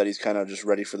about that he's kind of just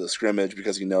ready for the scrimmage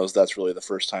because he knows that's really the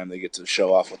first time they get to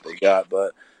show off what they got.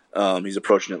 But he's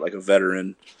approaching it like a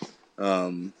veteran.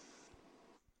 And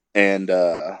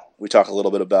we talk a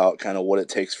little bit about kind of what it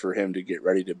takes for him to get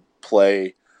ready to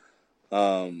play.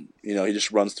 He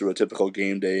just runs through a typical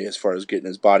game day as far as getting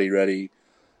his body ready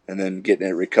and then getting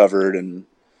it recovered and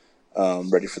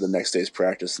ready for the next day's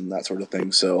practice and that sort of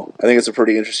thing. So I think it's a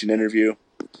pretty interesting interview.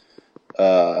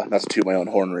 Not to toot my own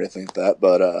horn or anything like that,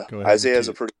 but Isaiah's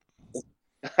a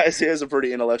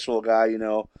pretty intellectual guy.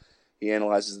 He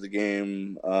analyzes the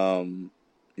game.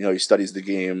 He studies the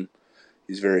game.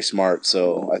 He's very smart,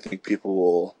 so I think people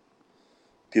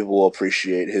will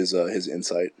appreciate his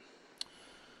insight.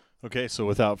 Okay, so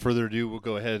without further ado, we'll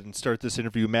go ahead and start this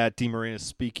interview. Matt DeMarinis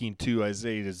speaking to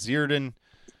Isaiah Zierden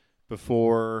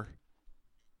before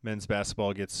men's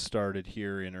basketball gets started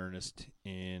here in earnest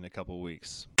in a couple of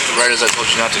weeks. Right as I told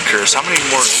you not to curse, how many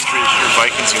more injuries are your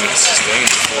Vikings going to sustain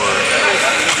before?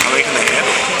 How many can they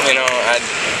handle?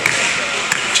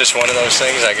 Just one of those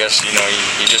things, I guess,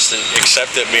 you just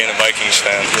accept it being a Vikings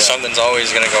fan. Yeah. Something's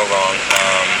always going to go wrong.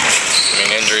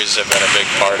 Injuries have been a big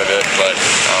part of it, but,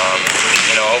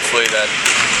 hopefully that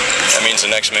means the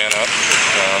next man up.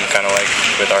 Kind of like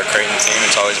with our Creighton team,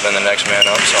 it's always been the next man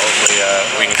up, so hopefully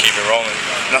we can keep it rolling.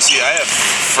 Now, see, I have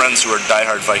friends who are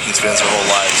diehard Vikings fans their whole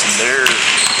lives, and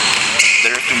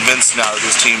they're convinced now that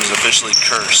this team is officially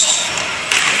cursed.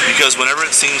 Because whenever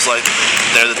it seems like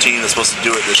they're the team that's supposed to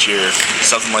do it this year,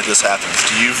 something like this happens.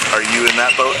 Are you in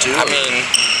that boat too?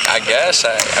 I guess.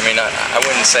 I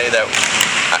wouldn't say that.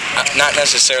 Not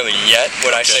necessarily yet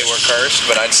would I say we're cursed,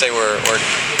 but I'd say we're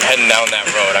heading down that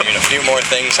road. A few more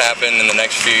things happen in the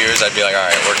next few years, I'd be like, all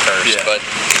right, we're cursed. Yeah. But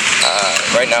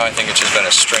right now, I think it's just been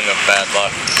a string of bad luck.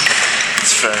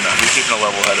 It's fair enough. You're keeping a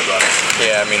level head about it.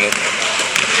 Yeah,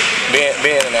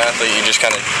 being an athlete, you just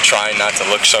kind of try not to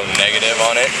look so negative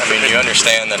on it. You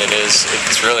understand that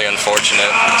it's really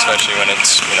unfortunate, especially when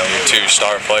it's, your two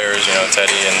star players,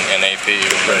 Teddy and AP.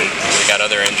 Right. We got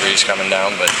other injuries coming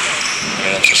down, but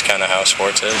that's just kind of how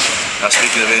sports is. Now,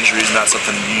 speaking of injuries, not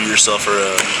something you yourself are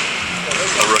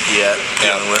a rookie at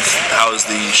dealing with. How is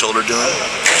the shoulder doing?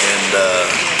 And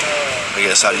I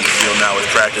guess, how do you feel now with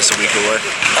practice a week away?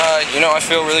 I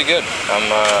feel really good.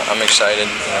 I'm excited.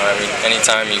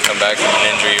 Anytime you come back from an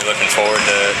injury, you're looking forward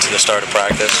to the start of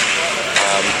practice.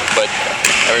 But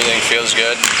everything feels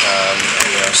good.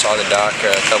 Saw the doc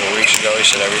a couple weeks ago. He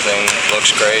said everything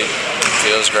looks great,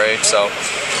 feels great. So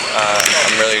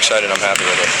I'm really excited. I'm happy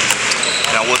with it.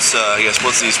 Now, what's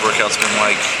these workouts been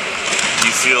like? Do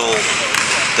you feel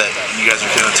that you guys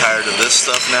are kind of tired of this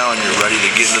stuff now and you're ready to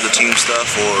get into the team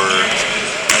stuff, or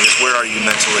where are you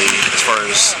mentally as far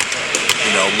as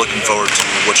looking forward to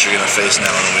what you're going to face now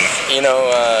in a week?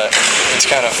 It's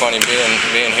kind of funny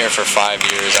being here for 5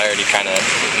 years. I already kind of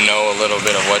know a little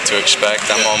bit of what to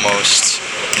expect. I'm almost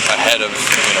ahead of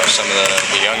some of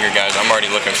the younger guys. I'm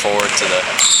already looking forward to the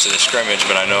scrimmage,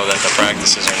 but I know that the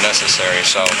practices are necessary.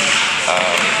 So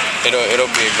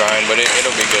it'll be a grind, but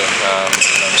it'll be good.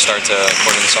 Start to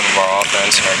put in some of our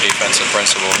offense and our defensive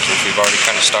principles, which we've already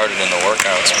kind of started in the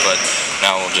workouts, but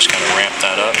now we'll just kind of ramp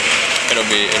that up. It'll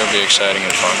be exciting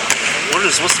and fun.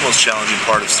 What's the most challenging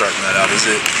part of starting that out?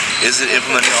 Is it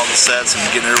implementing all the sets and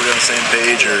getting everybody on the same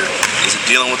page, or is it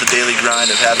dealing with the daily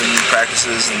grind of having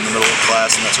practices in the middle of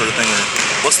class and that sort of thing? Or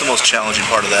what's the most challenging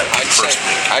part of that first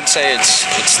week? I'd say it's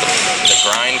the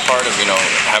grind part of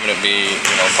having it be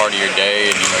part of your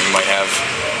day, and we might have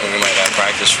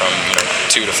practice from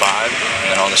 2 to 5, and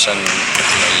then all of a sudden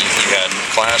you had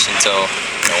class until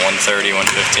 1:30,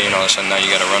 1:15. All of a sudden now you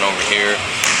got to run over here,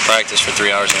 practice for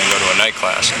 3 hours, and then go to a night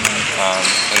class.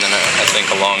 And then I think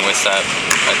along with that,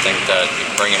 I think that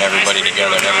bringing everybody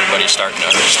together and everybody starting to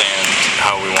understand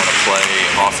how we want to play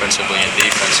offensively and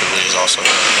defensively is also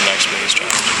the next biggest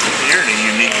challenge. You're in a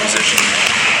unique position,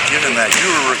 given that you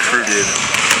were recruited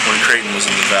when Creighton was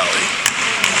in the Valley.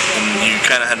 And you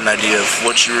kind of had an idea of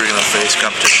what you were going to face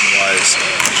competition-wise.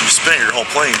 You spent your whole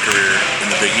playing career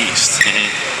in the Big East.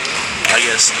 I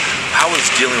guess, how was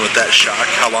dealing with that shock?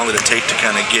 How long did it take to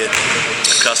kind of get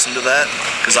accustomed to that?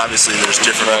 Because obviously there's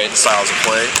different styles of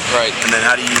play. Right. And then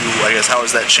how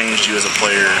has that changed you as a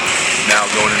player now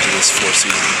going into this fourth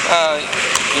season?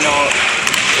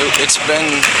 It's been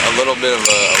a little bit of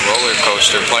a roller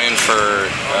coaster playing for,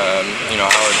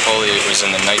 Howard Paule was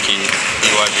in the Nike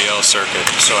EYBL circuit.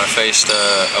 So I faced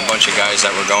a bunch of guys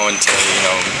that were going to,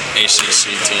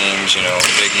 ACC teams,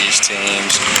 Big East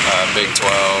teams, Big 12,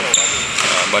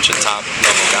 a bunch of top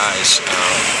level guys.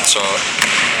 So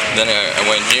then I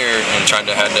went here and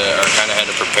had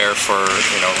to prepare for,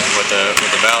 what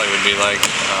the Valley would be like.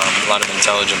 A lot of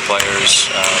intelligent players,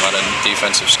 a lot of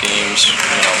defensive schemes,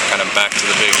 kind of back to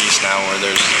the Big East now where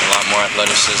there's a lot more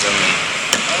athleticism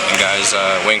and guys'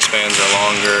 wingspans are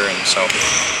longer, and so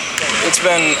it's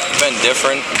been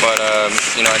different, but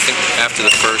I think after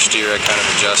the first year I kind of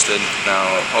adjusted. Now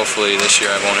hopefully this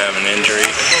year I won't have an injury,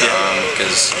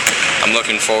 because I'm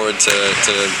looking forward to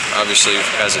obviously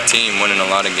as a team winning a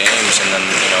lot of games, and then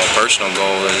a personal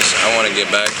goal is I want to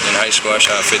get back. In high school I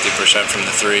shot 50% from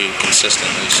the three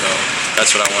consistently, so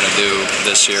that's what I want to do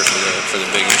this year for the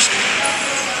Big East.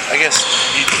 I guess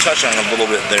you touched on it a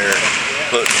little bit there,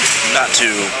 but not to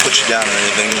put you down or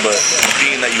anything, but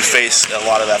being that you face a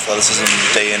lot of athleticism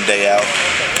day in, day out,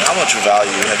 how much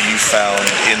value have you found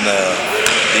in the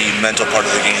mental part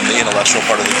of the game, the intellectual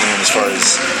part of the game, as far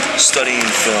as studying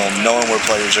film, knowing where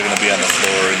players are going to be on the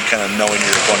floor, and kind of knowing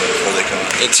your opponent before they come?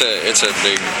 It's a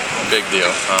big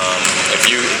deal.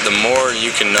 The more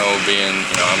you can know, being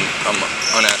I'm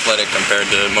unathletic compared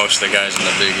to most of the guys in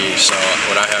the Big East, so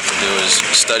what I have to do is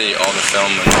study all the film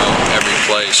and every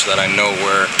play so that I know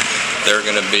where they're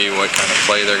going to be, what kind of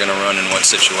play they're going to run in what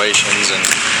situations, and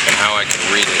how I can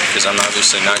read it, because I'm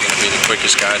obviously not going to be the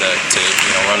quickest guy to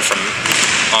run from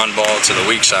on ball to the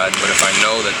weak side, but if I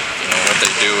know that what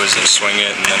they do is they swing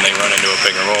it and then they run into a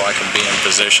pick and roll, I can be in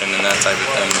position and that type of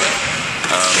thing. But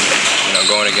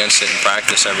going against it in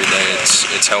practice every day,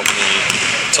 it's helped me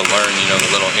to learn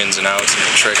the little ins and outs and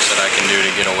the tricks that I can do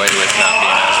to get away with not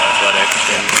being as athletic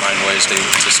and find ways to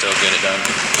still get it done.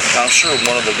 I'm sure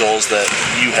one of the goals that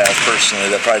you have personally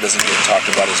that probably doesn't get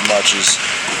talked about as much is,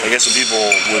 I guess when people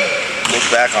would look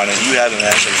back on it, you haven't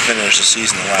actually finished the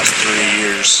season the last 3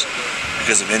 years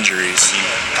because of injuries.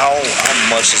 How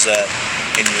much is that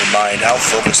in your mind? How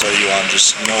focused are you on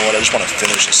just, I just want to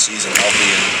finish the season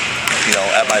healthy and,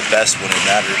 at my best when it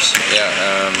matters? Yeah,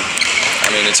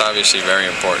 it's obviously very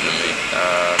important to me.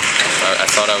 I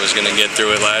thought I was going to get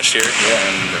through it last year,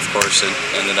 and of course it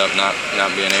ended up not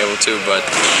being able to, but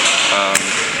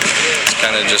it's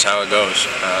kind of just how it goes.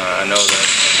 I know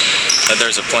that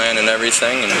there's a plan and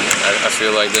everything, and I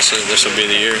feel like this will be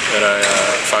the year that I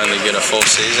finally get a full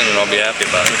season, and I'll be happy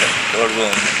about it. Lord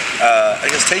willing. I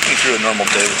guess take me through a normal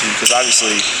day with you, because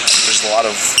obviously there's a lot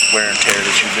of wear and tear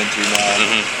that you've been through now.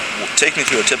 Mm-hmm. Take me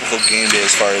through a typical game day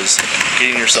as far as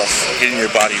getting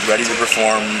your body ready to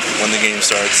perform when the game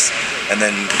starts, and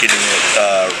then getting it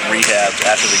rehabbed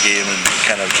after the game and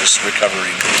kind of just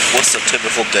recovering. What's the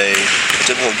typical day, a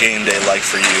typical game day like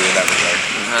for you in that regard?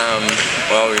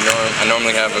 I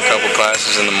normally have a couple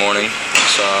classes in the morning,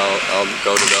 so I'll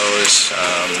go to those.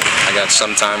 I got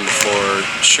some time before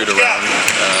shoot around.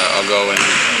 I'll go and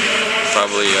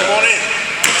probably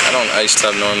I don't ice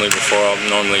tub normally before. I'll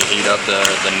normally heat up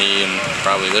the knee and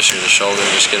probably this year the shoulder,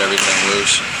 just get everything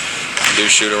loose. Do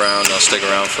shoot around. I'll stick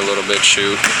around for a little bit,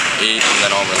 shoot, eat, and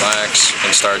then I'll relax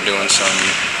and start doing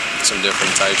some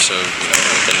different types of,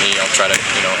 with the knee. I'll try to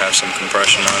have some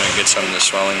compression on it, get some of the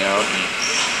swelling out, and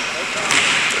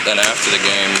then after the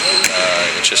game,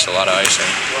 it's just a lot of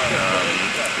icing.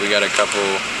 We got a couple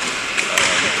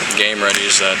game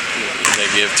readies that they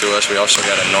give to us. We also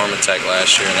got a Normatec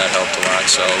last year, and that helped a lot.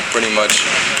 So pretty much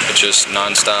it's just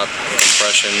nonstop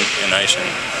compression and icing.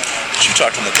 You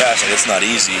talked in the past, it's not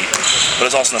easy, but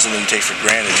it's also not something you take for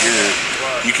granted.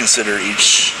 You consider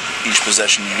each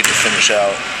possession you get to finish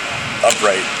out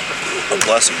upright a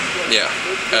blessing. Yeah,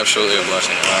 absolutely a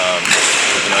blessing.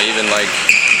 Even like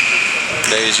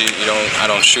days I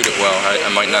don't shoot it well.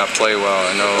 I might not play well.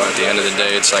 I know at the end of the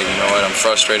day it's like, I'm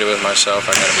frustrated with myself.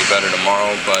 I got to be better tomorrow,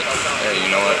 but hey,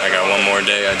 I got one more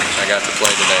day. I got to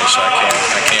play today, so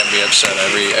I can't be upset.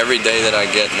 Every day that I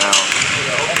get now,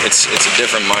 it's a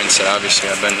different mindset.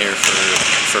 Obviously, I've been here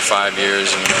for 5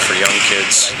 years, and for young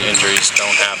kids, injuries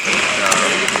don't happen.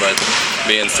 But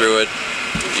being through it,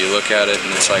 you look at it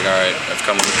and it's like, all right, I've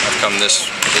come this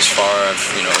far.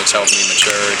 It's helped me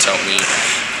mature. It's helped me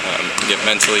get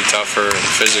mentally tougher and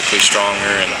physically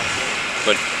stronger.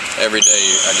 But every day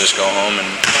I just go home and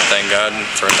thank God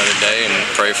for another day and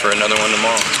pray for another one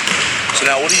tomorrow. So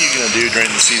now, what are you going to do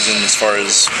during the season as far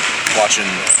as watching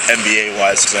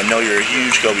NBA-wise? Because I know you're a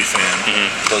huge Kobe fan. Mm-hmm.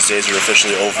 Those days are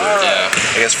officially over. Yeah.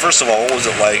 I guess, first of all, what was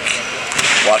it like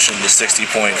watching the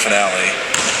 60-point finale?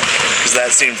 Because because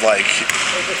that seemed like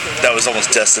that was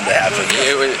almost destined to happen.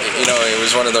 It was, it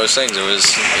was one of those things. It was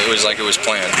like it was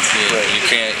planned.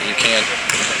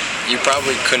 You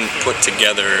probably couldn't put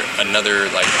together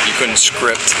another, you couldn't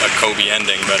script a Kobe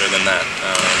ending better than that.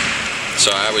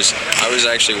 So I was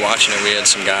actually watching it. We had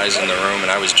some guys in the room,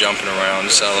 and I was jumping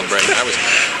around celebrating. I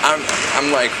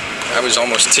was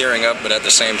almost tearing up, but at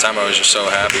the same time, I was just so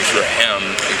happy for him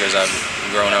because I've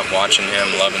grown up watching him,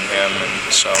 loving him,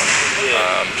 and so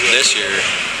this year,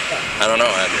 I don't know.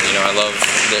 I love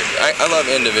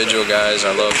individual guys.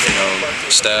 I love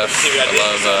Steph. I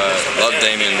love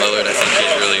Damian Lillard. I think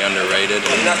he's really underrated,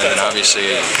 and then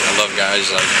obviously I love guys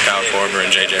like Kyle Korver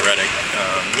and JJ Redick.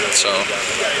 So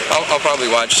I'll probably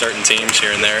watch certain teams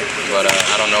here and there, but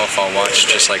I don't know if I'll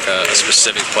watch just like a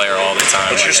specific player all the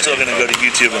time. But you're still going to go to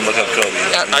YouTube and look up Kobe.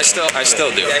 Yeah, I still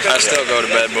do. I still go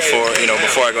to bed before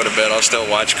I go to bed. I'll still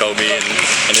watch Kobe and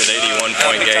his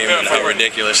 81-point game and how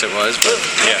ridiculous it was. But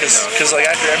yeah, because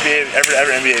after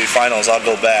every NBA Finals, I'll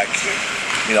go back.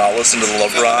 I'll listen to the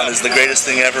LeBron is the greatest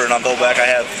thing ever, and I'll go back. I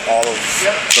have all of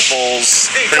the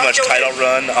Bulls pretty much title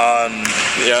run on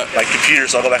my computer,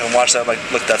 so I'll go back and watch that.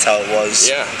 Look, that's how it was.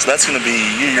 Yeah. So that's going to be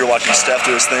you're watching Steph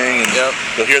do his thing, and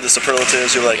you'll hear the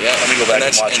superlitives. You're like, let me go back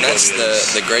and watch. And that's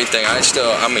the great thing. I'm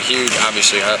a huge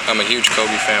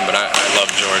Kobe fan, but I love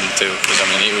Jordan too because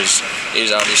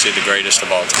he's obviously the greatest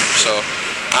of all time. So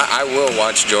I will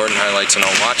watch Jordan highlights, and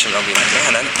I'll watch him, and I'll be like,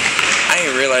 man, I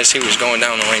didn't realize he was going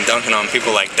down the lane dunking on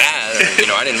people like that. Or,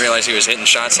 I didn't realize he was hitting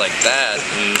shots like that.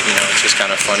 And, it's just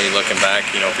kind of funny looking back.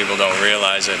 People don't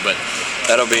realize it, but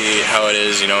that'll be how it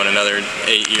is, in another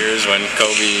 8 years when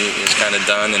Kobe is kind of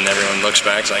done and everyone looks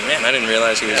back. It's like, man, I didn't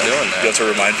realize he was doing that. You have to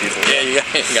remind people. Yeah, you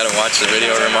got to watch the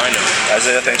video and remind them.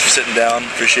 Isaiah, thanks for sitting down.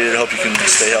 Appreciate it. Hope you can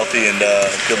stay healthy, and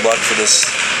good luck for this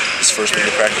first week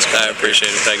of practice. I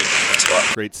appreciate it. Thank you. Thanks a lot.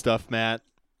 Great stuff, Matt.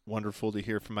 Wonderful to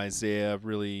hear from Isaiah.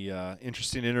 Really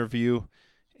interesting interview,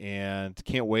 and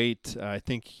can't wait. I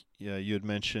think you had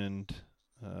mentioned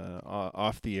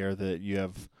off the air that you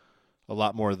have a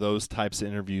lot more of those types of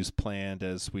interviews planned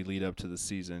as we lead up to the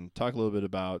season. Talk a little bit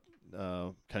about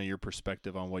kind of your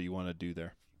perspective on what you want to do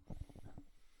there.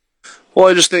 Well,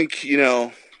 I just think, we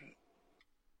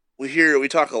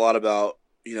talk a lot about,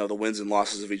 the wins and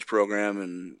losses of each program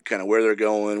and kind of where they're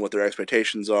going, what their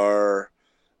expectations are,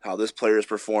 how this player is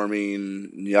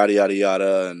performing, yada, yada,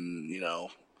 yada. And,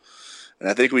 and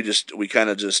I think we kind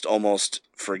of just almost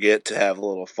forget to have a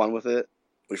little fun with it.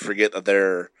 We forget that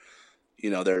they're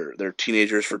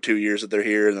teenagers for 2 years that they're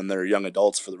here, and then they're young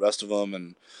adults for the rest of them.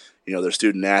 And, they're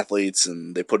student athletes,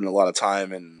 and they put in a lot of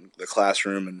time in the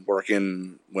classroom and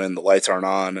working when the lights aren't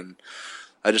on. And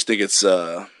I just think it's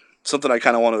something I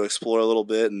kind of want to explore a little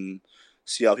bit and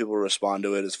see how people respond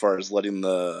to it, as far as letting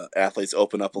the athletes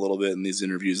open up a little bit in these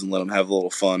interviews and let them have a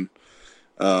little fun.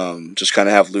 Just kind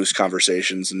of have loose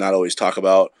conversations and not always talk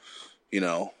about,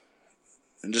 and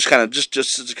just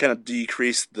to kind of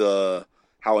decrease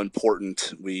how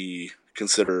important we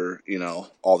consider,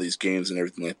 all these games and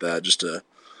everything like that, just to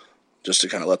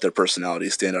kind of let their personality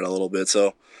stand out a little bit.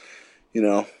 So,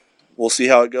 we'll see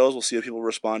how it goes. We'll see if people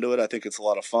respond to it. I think it's a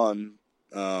lot of fun.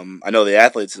 I know the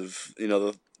athletes have,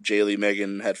 the Jaali,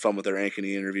 Megan had fun with their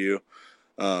Ankeny interview.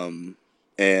 Isaiah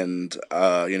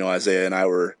and I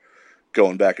were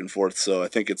going back and forth. So I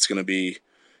think it's going to be,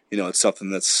 it's something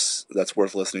that's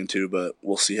worth listening to, but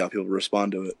we'll see how people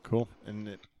respond to it. Cool. And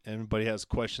if anybody has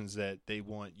questions that they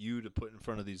want you to put in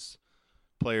front of these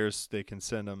players, they can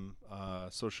send them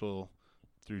social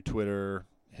through Twitter,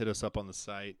 hit us up on the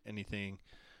site, anything,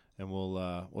 and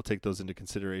we'll take those into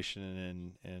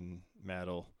consideration, and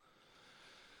Matt'll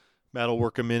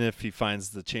work them in if he finds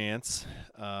the chance.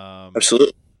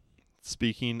 Absolutely.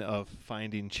 Speaking of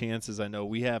finding chances, I know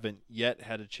we haven't yet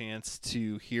had a chance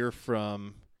to hear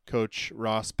from Coach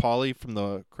Ross Paule from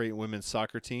the Creighton women's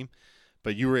soccer team,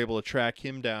 but you were able to track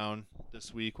him down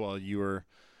this week while you were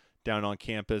down on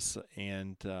campus,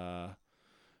 and we're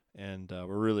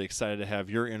really excited to have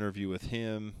your interview with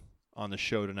him on the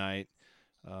show tonight.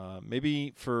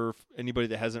 Maybe for anybody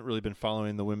that hasn't really been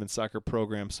following the women's soccer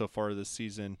program so far this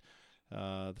season,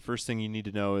 the first thing you need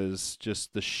to know is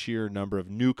just the sheer number of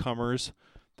newcomers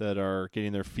that are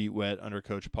getting their feet wet under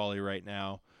Coach Paule right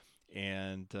now,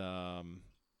 and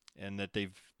that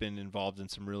they've been involved in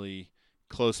some really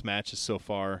close matches so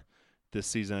far this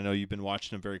season. I know you've been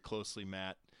watching them very closely,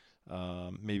 Matt.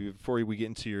 Maybe before we get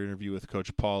into your interview with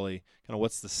Coach Paule, kind of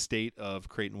what's the state of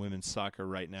Creighton women's soccer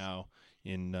right now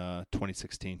in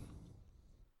 2016?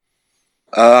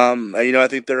 I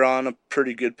think they're on a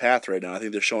pretty good path right now. I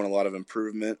think they're showing a lot of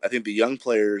improvement. I think the young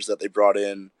players that they brought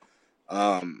in,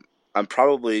 I'm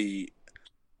probably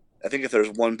I think if there's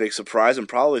one big surprise, I'm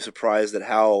probably surprised at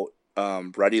how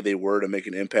ready they were to make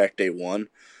an impact day one.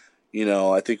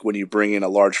 I think when you bring in a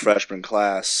large freshman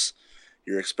class,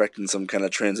 you're expecting some kind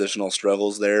of transitional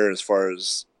struggles there as far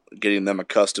as getting them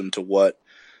accustomed to what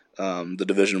the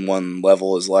Division I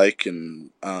level is like,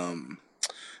 and I'm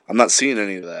not seeing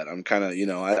any of that. I'm kind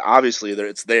of, obviously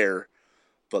it's there,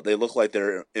 but they look like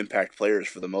they're impact players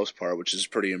for the most part, which is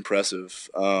pretty impressive.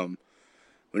 When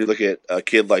you look at a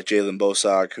kid like Jalen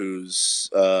Bosak, who's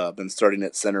been starting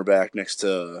at center back next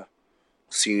to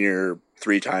senior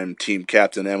 3-time team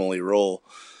captain Emily Roll,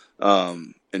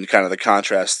 and kind of the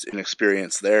contrast in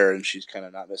experience there, and she's kind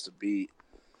of not missed a beat.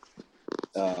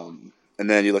 And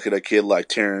then you look at a kid like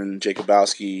Taryn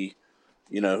Jacobowski,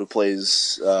 who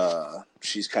plays,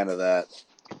 she's kind of that,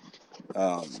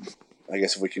 I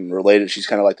guess if we can relate it, she's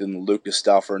kind of like in the Lucas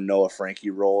Stauffer, Noah Frankie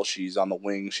role. She's on the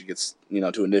wing. She gets,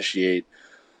 to initiate,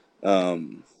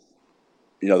 the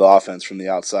offense from the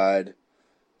outside.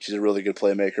 She's a really good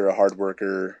playmaker, a hard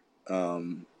worker.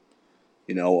 On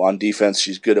defense,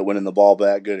 she's good at winning the ball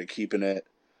back, good at keeping it,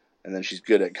 and then she's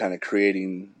good at kind of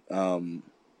creating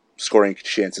scoring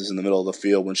chances in the middle of the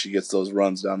field when she gets those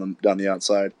runs down the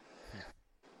outside.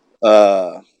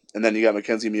 And then you got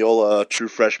Mackenzie Miola, a true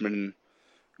freshman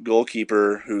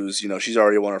goalkeeper, who's she's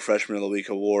already won a Freshman of the Week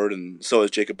award, and so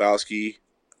is Jacobowski.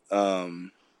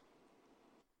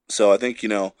 So I think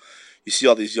you see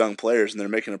all these young players, and they're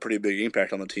making a pretty big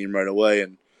impact on the team right away.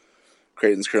 And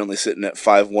Creighton's currently sitting at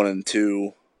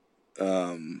 5-1-2.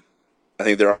 I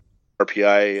think their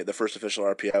RPI, the first official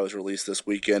RPI, was released this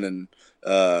weekend, and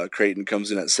Creighton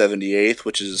comes in at 78th,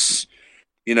 which is,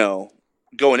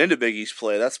 going into Big East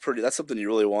play. That's something you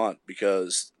really want,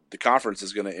 because the conference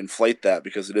is going to inflate that,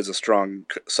 because it is a strong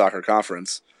soccer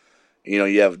conference.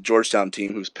 You have a Georgetown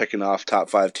team who's picking off top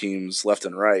 5 teams left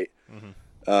and right.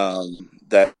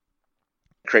 That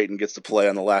Creighton gets to play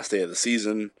on the last day of the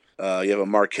season. You have a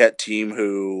Marquette team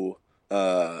who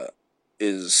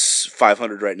is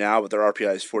 500 right now, but their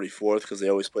RPI is 44th because they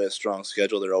always play a strong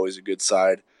schedule. They're always a good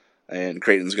side, and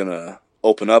Creighton's going to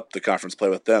open up the conference play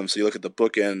with them. So you look at the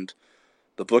bookends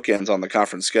on the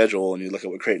conference schedule, and you look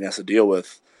at what Creighton has to deal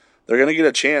with. They're going to get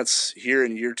a chance here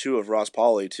in year 2 of Ross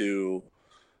Paule to,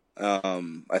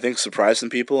 I think, surprise some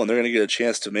people, and they're going to get a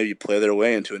chance to maybe play their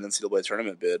way into an NCAA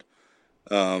tournament bid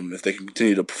if they can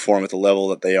continue to perform at the level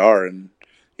that they are, and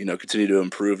continue to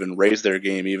improve and raise their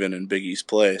game even in Big East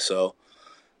play. So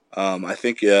I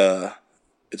think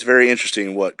it's very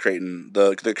interesting what Creighton,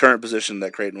 the current position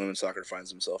that Creighton women's soccer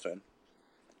finds himself in.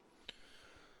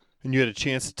 And you had a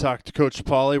chance to talk to Coach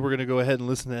Paule. We're going to go ahead and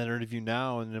listen to that interview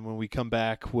now, and then when we come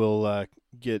back, we'll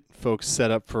get folks set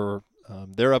up for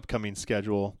their upcoming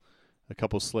schedule, a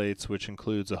couple slates, which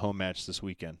includes a home match this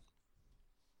weekend.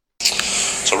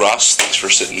 So, Ross, thanks for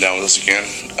sitting down with us again.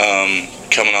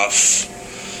 Coming off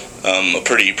a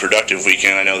pretty productive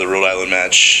weekend. I know the Rhode Island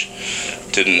match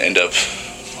didn't ending up,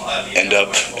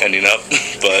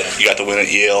 but you got the win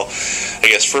at Yale. I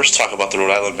guess first talk about the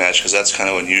Rhode Island match, because that's kind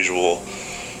of unusual.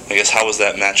 I guess how was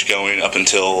that match going up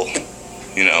until,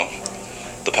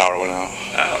 the power went out?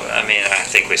 I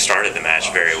think we started the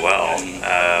match very well.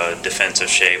 Defensive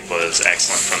shape was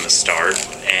excellent from the start,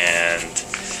 and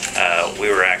we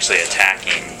were actually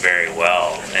attacking very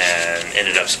well and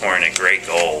ended up scoring a great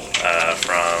goal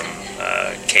from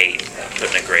Kate,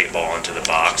 putting a great ball into the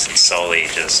box, and Sully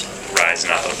just rising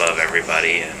up above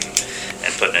everybody and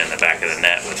putting it in the back of the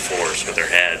net with force with her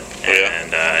head.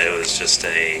 And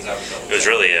it was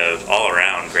really a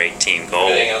all-around great team goal.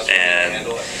 And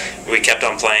we kept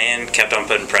on playing, kept on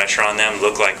putting pressure on them,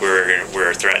 looked like we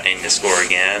were threatening to score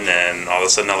again, and all of a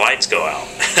sudden the lights go out.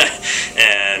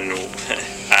 And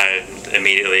I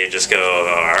immediately just go,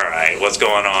 all right, what's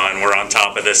going on? We're on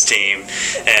top of this team.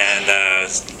 And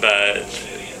but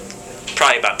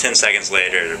probably about 10 seconds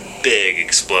later, a big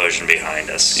explosion behind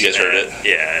us. You guys heard it?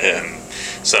 Yeah. And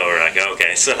so we're like,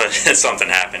 okay, so something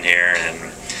happened here,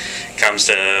 and comes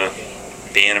to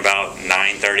being about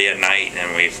 9:30 at night,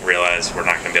 and we realized we're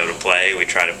not going to be able to play. We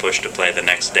try to push to play the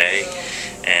next day,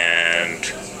 and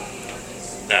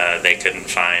they couldn't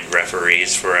find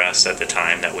referees for us at the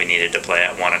time that we needed to play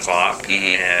at 1 o'clock,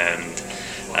 and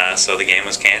so the game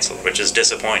was canceled, which is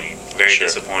disappointing. Very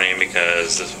disappointing,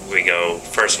 because we go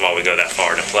that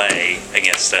far to play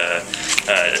against a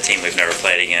team we've never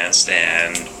played against,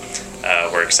 and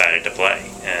we're excited to play,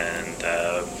 and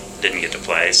didn't get to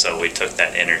play, so we took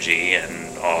that energy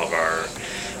and all of our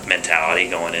mentality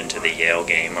going into the Yale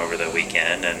game over the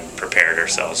weekend and prepared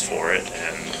ourselves for it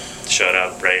and showed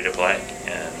up ready to play,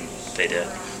 and they did.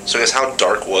 So I guess how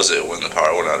dark was it when the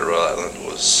power went out of Rhode Island?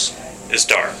 It was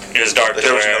dark. It was dark. But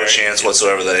there was no chance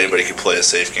whatsoever that anybody could play a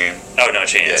safe game. Oh, no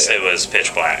chance. Yeah. It was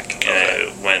pitch black. Okay.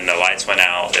 When the lights went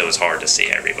out, it was hard to see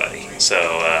everybody. So,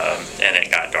 and it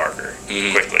got darker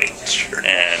quickly. Sure.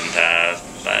 And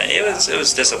it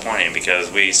was disappointing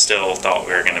because we still thought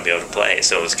we were going to be able to play.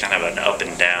 So it was kind of an up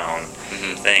and down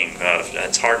thing.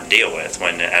 It's hard to deal with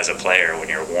when, as a player, when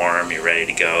you're warm, you're ready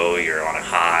to go, you're on a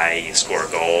high, you score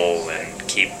a goal, and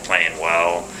keep playing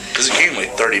well. Because the game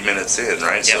like 30 minutes in,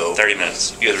 right? Yeah, so 30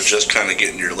 minutes. You guys are just kind of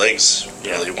getting your legs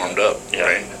really warmed up,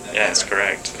 right? Yeah, that's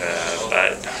correct.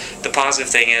 But the positive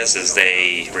thing is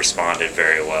they responded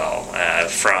very well.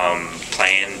 From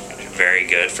playing very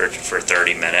good for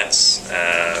 30 minutes,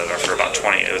 or for about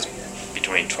 20, it was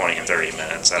between 20 and 30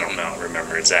 minutes. I don't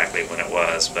remember exactly when it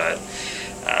was, but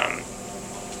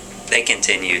they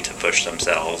continue to push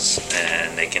themselves,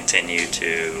 and they continue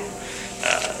to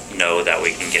know that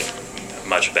we can get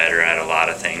much better at a lot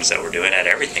of things that we're doing, at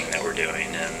everything that we're doing,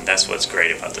 and that's what's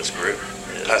great about this group.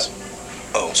 That's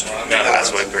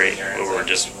what's great. We're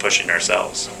just pushing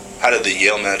ourselves. How did the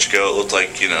Yale match go? It looked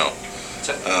like,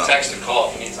 text and call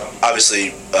if you need something.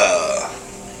 Obviously,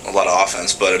 a lot of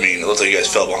offense, but I mean, it looked like you guys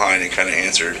fell behind and kind of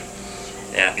answered.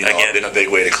 Yeah, again, in a big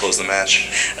way to close the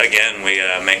match. Again, we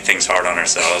make things hard on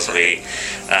ourselves. We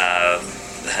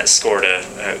scored a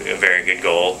very good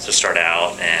goal to start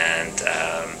out, and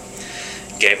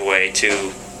gave away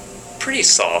 2 pretty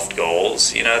soft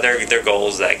goals. They're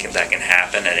goals that can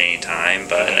happen at any time.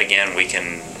 But again, we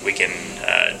can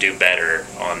do better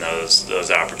on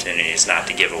those opportunities, not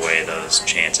to give away those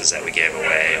chances that we gave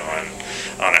away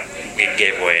we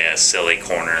gave away a silly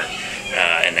corner,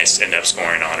 and they end up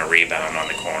scoring on a rebound on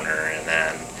the corner, and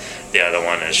then the other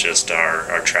one is just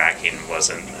our tracking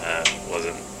wasn't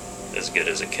as good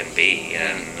as it can be,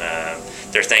 and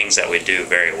there are things that we do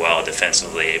very well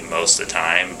defensively most of the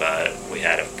time, but we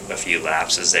had a few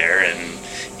lapses there, and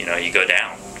you go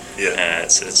down. Yeah,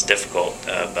 it's difficult,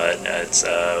 but it's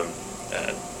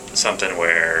something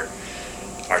where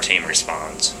our team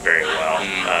responds very well,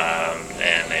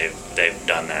 and they've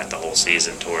done that the whole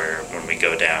season, to where when we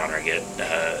go down or get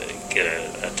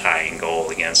a tying goal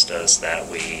against us, that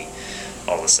we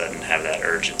all of a sudden have that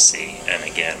urgency, and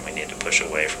again, we need to push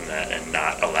away from that and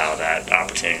not allow that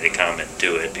opportunity to come and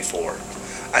do it before.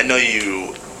 I know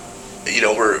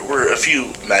we're a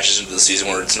few matches into the season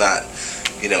where it's not,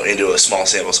 into a small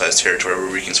sample size territory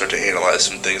where we can start to analyze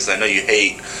some things. And I know you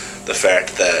hate the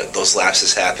fact that those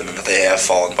lapses happen and that they have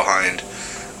fallen behind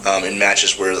in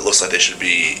matches where it looks like they should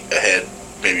be ahead,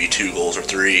 maybe 2 goals or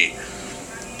 3.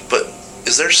 But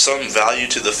is there some value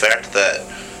to the fact that,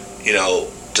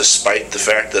 despite the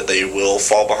fact that they will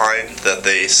fall behind, that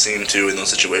they seem to, in those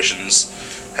situations,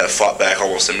 have fought back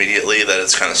almost immediately, that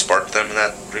it's kind of sparked them in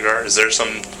that regard? Is there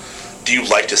some... Do you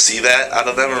like to see that out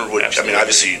of them, or would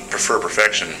obviously you prefer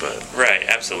perfection, but... Right,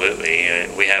 absolutely.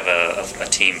 We have a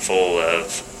team full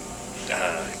of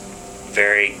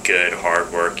very good,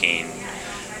 hardworking,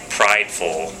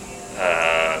 prideful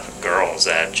girls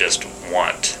that just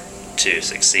want to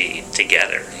succeed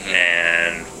together,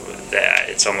 and that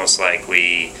it's almost like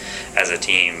we, as a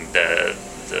team, the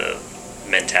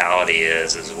mentality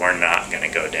is we're not going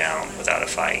to go down without a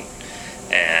fight,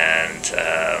 and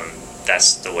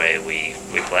that's the way we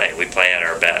play. We play at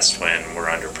our best when we're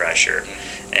under pressure,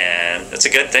 and it's a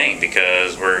good thing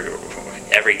because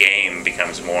every game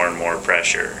becomes more and more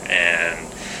pressure, and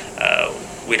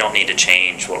we don't need to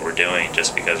change what we're doing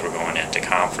just because we're going into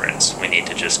conference. We need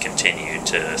to just continue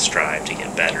to strive to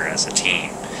get better as a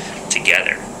team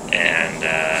together, and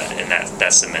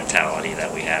that's the mentality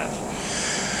that we have.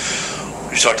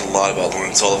 We talked a lot about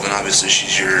Lauren Sullivan. Obviously,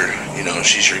 she's your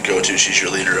go-to, she's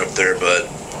your leader up there, but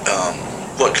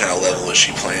what kind of level is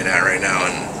she playing at right now?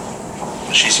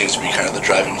 And she seems to be kind of the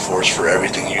driving force for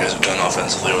everything you guys have done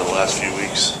offensively over the last few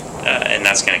weeks. And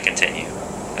that's going to continue.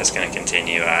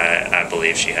 I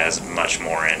believe she has much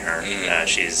more in her.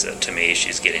 To me,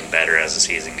 she's getting better as the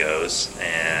season goes,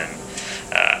 and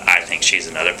I think she's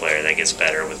another player that gets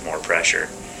better with more pressure.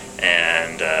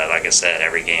 And like I said,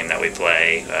 every game that we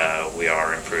play, we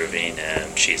are improving,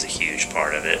 and she's a huge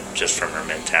part of it, just from her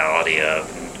mentality of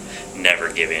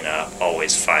never giving up,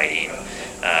 always fighting,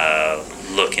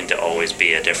 looking to always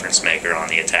be a difference maker on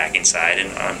the attacking side.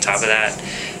 And on top of that,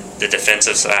 the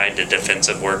defensive side, the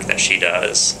defensive work that she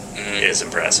does is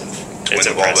impressive. It's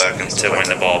impressive to win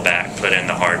the ball back, put in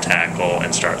the hard tackle,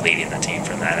 and start leading the team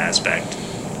from that aspect.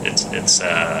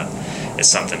 It's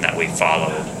something that we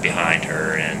follow behind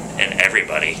her, and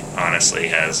everybody honestly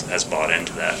has bought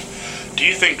into that. Do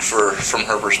you think, from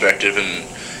her perspective, and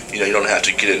you don't have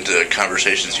to get into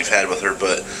conversations you've had with her,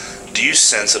 but do you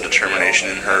sense a determination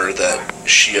in her that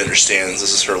she understands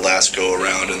this is her last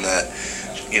go-around and that,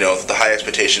 the high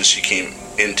expectations she came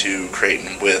into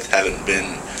Creighton with haven't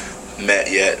been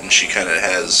met yet, and she kind of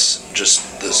has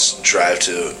just this drive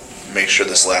to make sure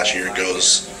this last year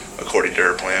goes according to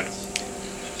her plan?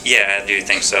 Yeah, I do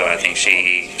think so. I think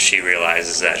she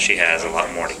realizes that she has a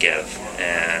lot more to give,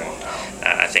 and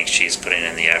I think she's putting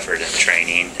in the effort and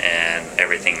training and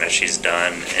everything that she's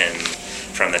done. And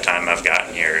from the time I've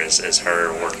gotten here is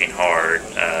her working hard,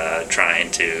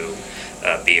 trying to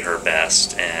be her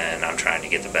best, and I'm trying to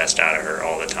get the best out of her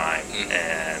all the time.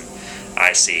 And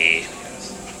I see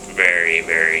very,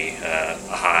 very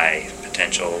high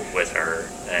potential with her,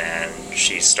 and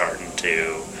she's starting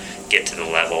to get to the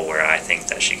level where I think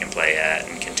that she can play at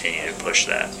and continue to push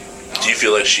that. Do you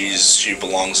feel like she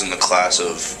belongs in the class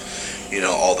of,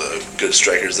 all the good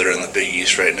strikers that are in the Big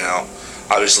East right now?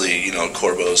 Obviously,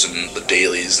 Corbos and the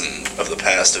Dailies and of the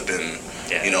past have been,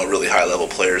 really high-level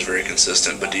players, very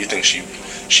consistent. But do you think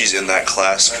she's in that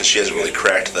class? Because she hasn't really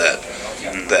cracked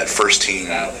that first-team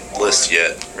list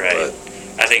yet. Right. But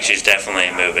I think she's definitely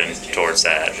moving towards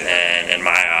that, and in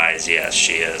my eyes, yes,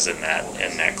 she is in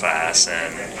that class,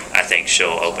 and I think she'll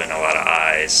open a lot of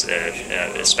eyes,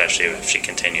 especially if she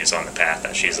continues on the path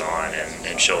that she's on,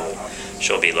 and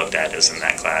she'll be looked at as in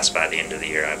that class by the end of the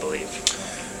year, I believe.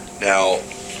 Now,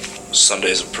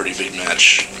 Sunday's a pretty big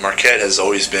match. Marquette has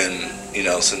always been,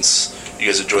 since you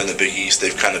guys have joined the Big East,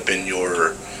 they've kind of been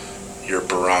your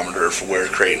barometer for where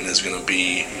Creighton is going to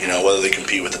be, whether they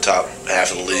compete with the top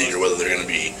half of the league or whether they're going to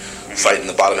be fighting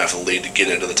the bottom half of the league to get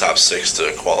into the top 6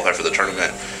 to qualify for the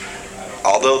tournament.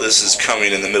 Although this is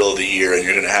coming in the middle of the year and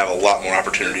you're going to have a lot more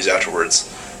opportunities afterwards,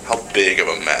 how big of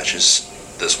a match is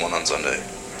this one on Sunday?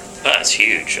 It's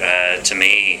huge. To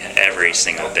me, every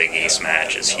single Big East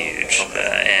match is huge.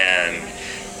 And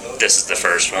this is the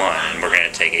first one, and we're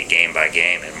going to take it game by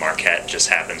game, and Marquette just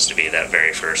happens to be that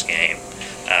very first game.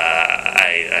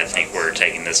 I think we are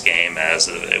taking this game as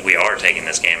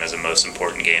the most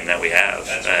important game that we have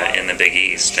in the Big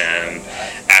East. And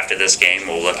after this game,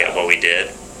 we'll look at what we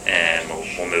did, and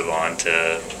we'll move on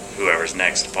to whoever's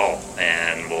next fall,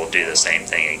 and we'll do the same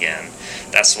thing again.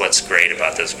 That's what's great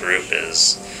about this group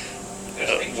is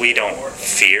we don't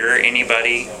fear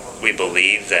anybody. We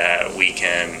believe that we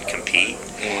can compete,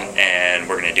 and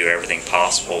we're going to do everything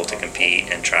possible to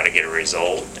compete and try to get a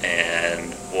result,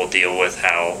 and we'll deal with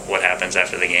what happens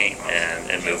after the game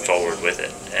and move forward with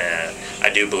it. And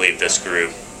I do believe this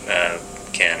group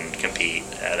can compete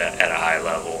at a high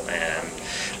level, and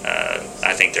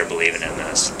I think they're believing in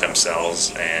this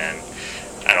themselves, and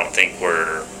I don't think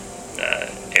we're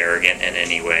arrogant in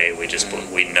any way.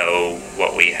 We know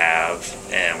what we have,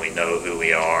 and we know who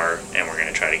we are, and we're going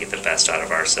to try to get the best out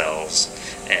of ourselves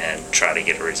and try to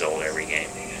get a result every game.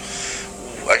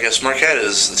 I guess Marquette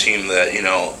is the team that,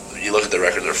 you look at the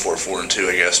record, they're 4-4-2.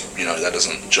 I guess, that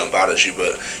doesn't jump out at you,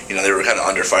 but, they were kind of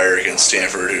under fire against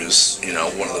Stanford, who's,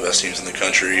 one of the best teams in the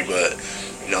country, but,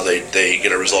 they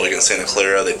get a result against Santa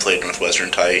Clara. They played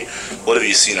Northwestern tight. What have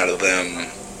you seen out of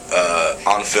them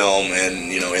on film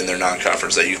and, in their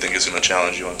non-conference that you think is going to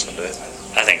challenge you on Sunday?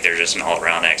 I think they're just an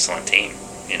all-around excellent team.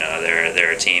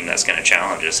 They're a team that's going to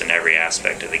challenge us in every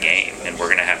aspect of the game, and we're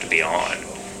going to have to be on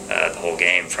the whole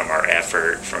game, from our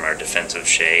effort, from our defensive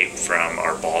shape, from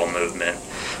our ball movement,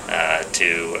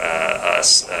 to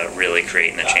us really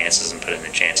creating the chances and putting the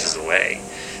chances away.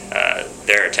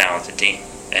 They're a talented team,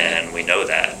 and we know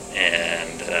that,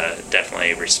 and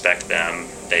definitely respect them.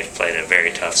 They've played a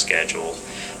very tough schedule.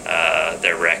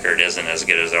 Their record isn't as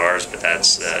good as ours, but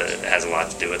it has a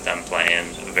lot to do with them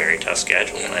playing a very tough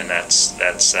schedule, and that's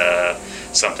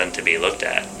something to be looked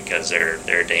at, because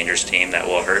they're a dangerous team that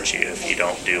will hurt you if you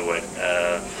don't do what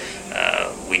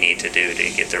we need to do to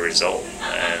get the result.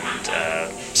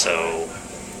 And so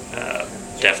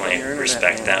definitely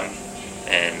respect them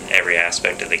in every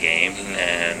aspect of the game,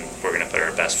 and we're going to put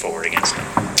our best forward against them.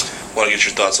 I want to get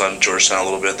your thoughts on Georgetown a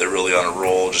little bit. They're really on a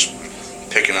roll, just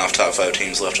picking off top 5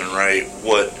 teams left and right.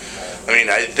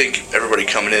 I think everybody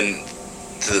coming in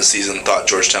to the season thought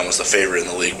Georgetown was the favorite in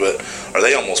the league, but are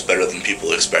they almost better than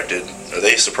people expected? Are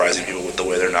they surprising people with the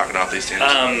way they're knocking off these teams?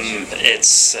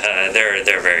 They're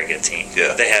a very good team.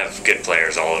 Yeah. They have good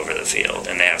players all over the field,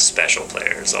 and they have special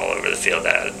players all over the field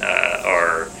that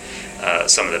are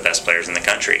some of the best players in the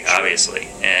country, obviously.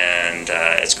 And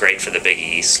it's great for the Big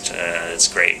East. It's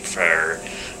great for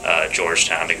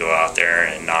Georgetown to go out there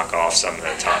and knock off some of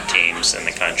the top teams in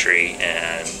the country.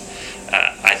 And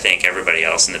I think everybody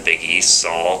else in the Big East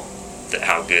saw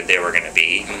how good they were going to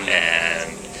be,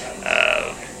 and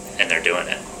they're doing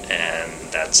it. And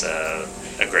that's a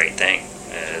great thing.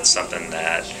 It's something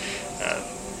that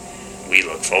we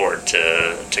look forward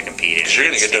to competing. Because you're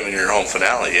going to get them in your home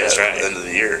finale, That's right. at the end of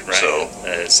the year. Right.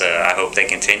 So I hope they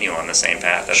continue on the same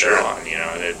path that they're on,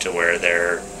 to where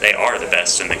they are the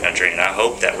best in the country, and I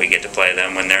hope that we get to play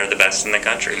them when they're the best in the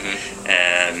country. Mm-hmm.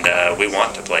 And we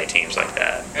want to play teams like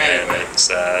that, and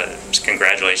it's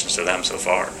congratulations to them so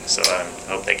far. So I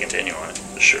hope they continue on it.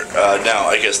 Sure. Now,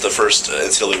 I guess the first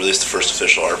NCAA released the first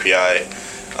official RPI.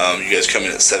 You guys come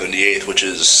in at 78th, which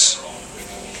is,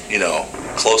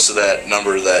 close to that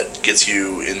number that gets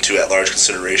you into at-large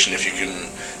consideration. If you can,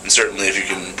 and certainly if you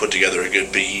can put together a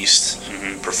good Big East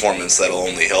performance, that'll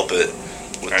only help it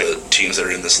with the teams that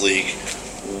are in this league.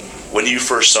 When you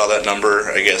first saw that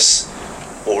number, I guess,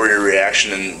 what were your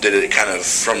reaction, and did it kind of,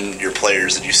 from your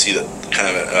players, did you see that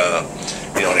kind of,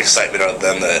 an excitement out of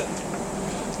them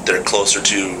that they're closer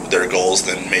to their goals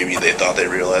than maybe they thought they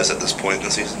realized at this point in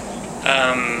the season?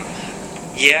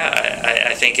 Yeah,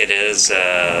 I think it is.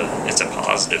 It's a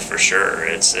positive for sure.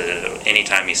 It's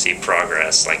anytime you see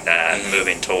progress like that,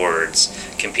 moving towards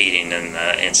competing in the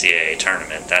NCAA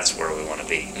tournament, that's where we want to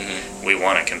be. Mm-hmm. We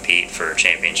want to compete for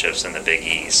championships in the Big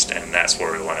East, and that's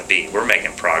where we want to be. We're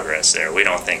making progress there. We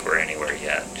don't think we're anywhere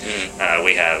yet. Mm-hmm.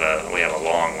 We have a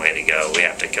long way to go. We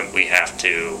have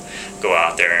to go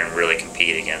out there and really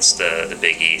compete against the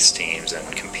Big East teams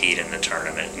and compete in the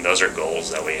tournament. And those are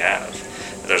goals that we have.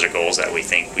 Those are goals that we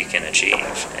think we can achieve,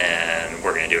 and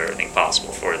we're going to do everything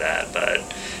possible for that. But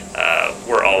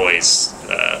we're always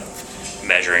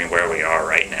measuring where we are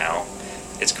right now.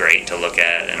 It's great to look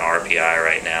at an RPI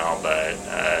right now, but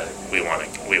we want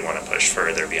to push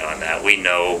further beyond that. We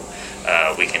know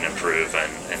we can improve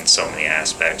in so many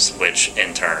aspects, which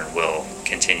in turn will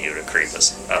continue to creep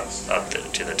us up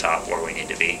to the top where we need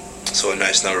to be. So a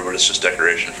nice number, but it's just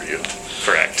decoration for you.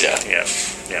 Correct.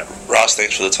 Yeah. Ross,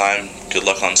 thanks for the time. Good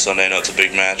luck on Sunday. I know it's a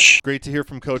big match. Great to hear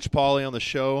from Coach Paule on the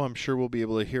show. I'm sure we'll be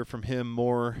able to hear from him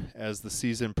more as the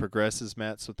season progresses,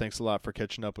 Matt. So thanks a lot for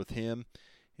catching up with him.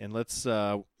 And let's,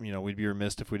 we'd be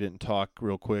remiss if we didn't talk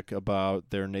real quick about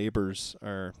their neighbors,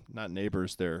 or not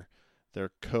neighbors, their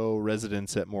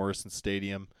co-residents at Morrison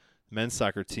Stadium, men's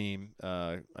soccer team.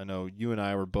 I know you and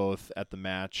I were both at the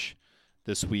match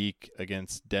this week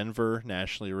against Denver,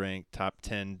 nationally ranked top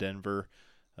 10 Denver.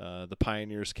 The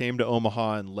Pioneers came to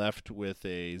Omaha and left with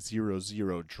a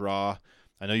 0-0 draw.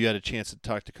 I know you had a chance to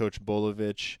talk to Coach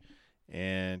Bolovich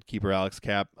and keeper Alex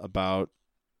Kapp about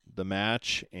the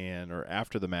match or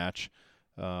after the match.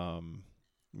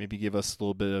 Maybe give us a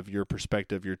little bit of your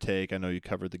perspective, your take. I know you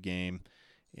covered the game,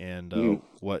 and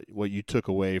what you took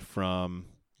away from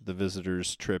the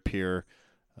visitors' trip here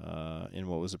in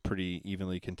what was a pretty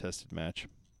evenly contested match.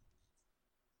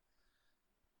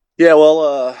 Yeah,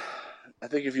 well, I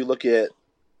think if you look at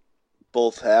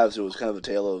both halves, it was kind of a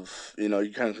tale of, you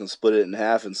kind of can split it in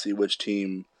half and see which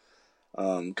team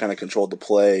kind of controlled the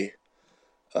play.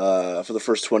 For the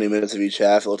first 20 minutes of each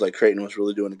half, it looked like Creighton was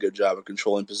really doing a good job of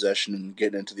controlling possession and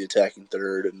getting into the attacking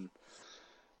third, and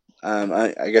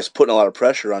I guess putting a lot of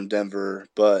pressure on Denver.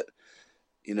 But,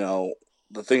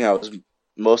 the thing I was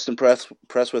most impressed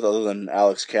with, other than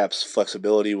Alex Kapp's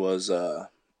flexibility, was the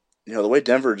way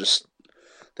Denver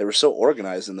they were so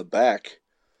organized in the back,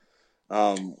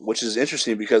 which is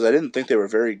interesting because I didn't think they were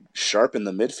very sharp in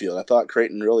the midfield. I thought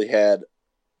Creighton really had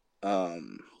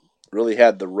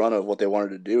the run of what they wanted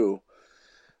to do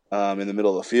in the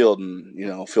middle of the field,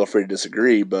 and feel free to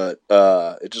disagree, but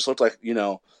it just looked like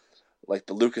like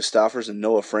the Lucas Stauffers and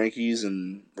Noah Frankies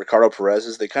and Ricardo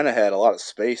Perez's, they kind of had a lot of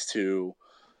space to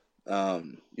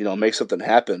make something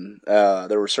happen.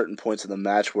 There were certain points in the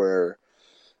match where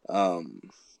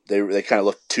they kind of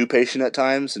looked too patient at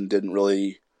times and didn't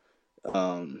really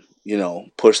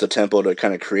push the tempo to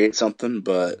kind of create something.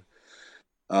 But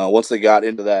once they got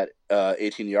into that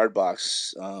 18-yard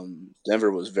box,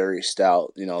 Denver was very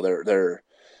stout.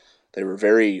 They were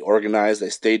very organized. They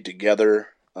stayed together.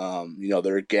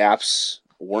 Their gaps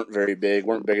weren't very big,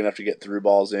 weren't big enough to get through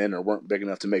balls in, or weren't big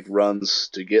enough to make runs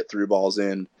to get through balls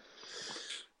in.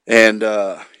 And,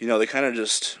 they kind of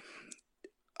just,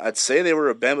 I'd say they were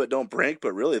a bend but don't break,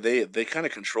 but really they kind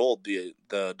of controlled the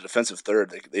defensive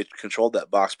third. They controlled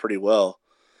that box pretty well.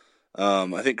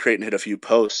 I think Creighton hit a few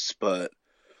posts, but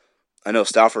I know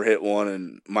Stauffer hit one,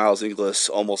 and Miles Inglis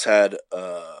almost had,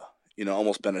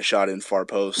 almost been a shot in far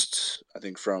post, I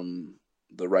think, from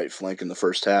the right flank in the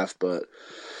first half. But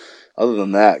other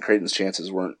than that, Creighton's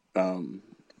chances weren't, they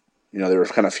were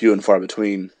kind of few and far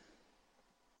between.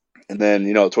 And then,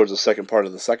 towards the second part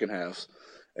of the second half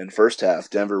and first half,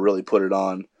 Denver really put it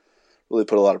on, really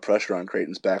put a lot of pressure on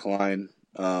Creighton's back line,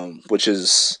 which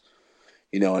is,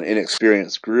 an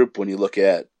inexperienced group when you look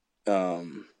at,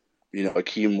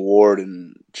 Akeem Ward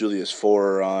and Julius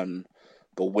Forer on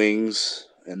the wings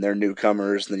and they're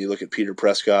newcomers, and then you look at Peter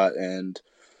Prescott and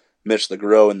Mitch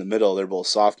LeGros in the middle. They're both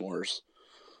sophomores.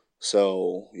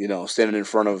 So, standing in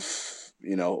front of,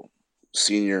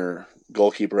 senior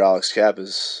goalkeeper Alex Kapp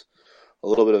is a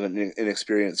little bit of an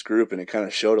inexperienced group, and it kind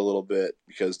of showed a little bit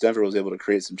because Denver was able to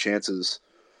create some chances,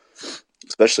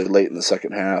 especially late in the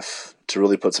second half, to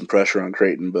really put some pressure on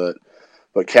Creighton. But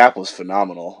Kapp was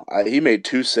phenomenal. He made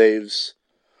 2 saves,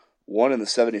 one in the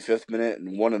 75th minute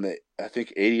and one in the, I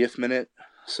think, 80th minute.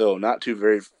 So not too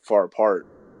very far apart.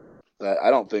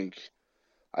 I think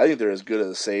they're as good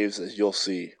as saves as you'll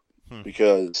see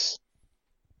because,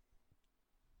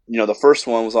 the first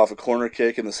one was off a corner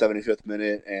kick in the 75th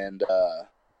minute, and,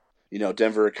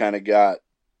 Denver kind of got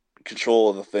control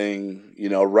of the thing,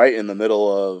 right in the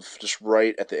middle of, just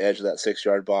right at the edge of that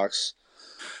 6-yard box.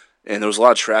 And there was a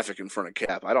lot of traffic in front of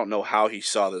Kapp. I don't know how he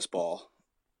saw this ball.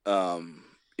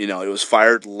 It was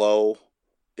fired low.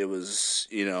 It was,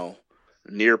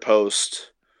 near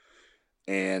post.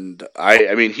 And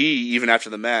I mean, he, even after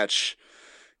the match,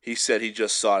 he said he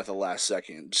just saw it at the last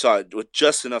second. Saw it with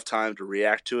just enough time to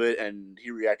react to it, and he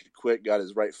reacted quick, got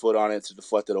his right foot on it to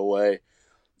deflect it away.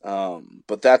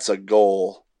 But that's a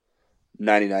goal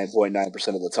 99.9%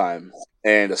 of the time,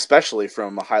 and especially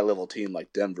from a high-level team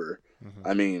like Denver. Mm-hmm.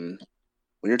 I mean,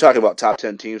 when you're talking about top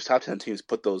 10 teams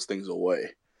put those things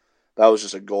away. That was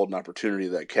just a golden opportunity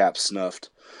that Kapp snuffed.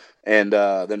 And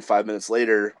then 5 minutes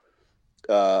later,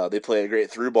 they play a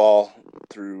great through ball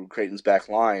through Creighton's back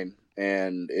line,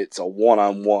 and it's a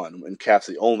one-on-one, and Kapp's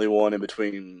the only one in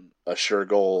between a sure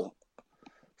goal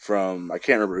from, I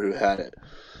can't remember who had it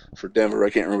for Denver. I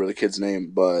can't remember the kid's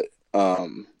name, but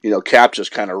Kapp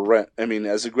just kind of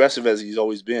as aggressive as he's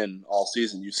always been all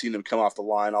season. You've seen him come off the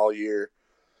line all year,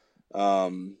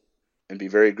 and be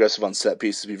very aggressive on set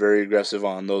pieces, be very aggressive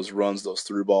on those runs, those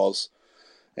through balls.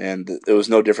 And it was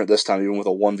no different this time, even with a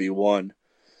 1v1.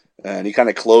 And he kind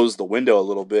of closed the window a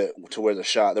little bit to where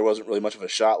there wasn't really much of a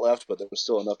shot left, but there was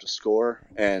still enough to score.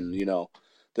 And,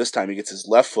 this time he gets his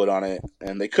left foot on it,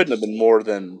 and they couldn't have been more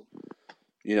than,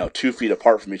 2 feet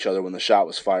apart from each other when the shot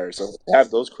was fired. So to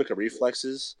have those quicker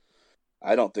reflexes,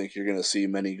 I don't think you're going to see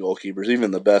many goalkeepers,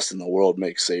 even the best in the world,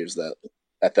 make saves that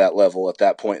at that level, at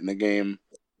that point in the game,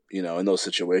 in those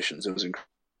situations. It was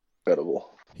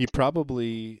incredible. He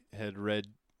probably had read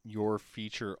your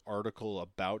feature article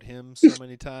about him so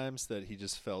many times that he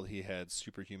just felt he had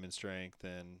superhuman strength,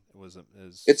 and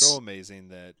it's so amazing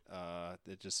that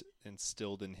it just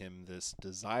instilled in him this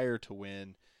desire to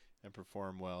win and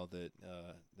perform well that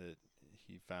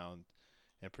he found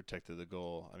and protected the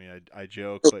goal. I mean, I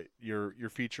joke, but your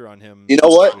feature on him this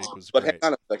week was great. Hang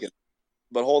on a second.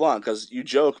 But hold on, because you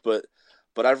joke, but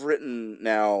I've written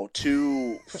now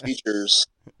 2 features.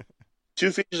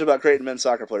 2 features about Creighton men's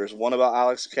soccer players. One about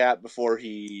Alex Kapp before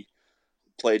he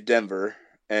played Denver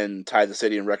and tied the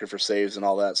stadium record for saves and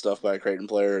all that stuff by a Creighton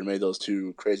player and made those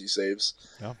 2 crazy saves.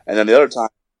 Yeah. And then the other time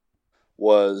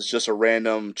was just a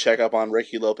random checkup on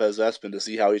Ricky Lopez-Espin to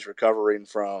see how he's recovering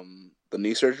from the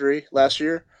knee surgery last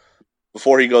year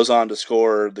before he goes on to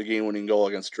score the game-winning goal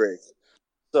against Drake.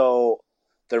 So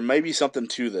there may be something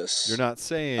to this. You're not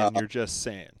saying, you're just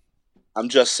saying. I'm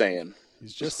just saying.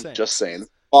 He's just saying. Just saying.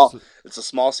 Well, it's a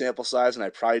small sample size, and I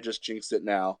probably just jinxed it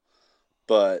now,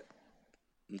 but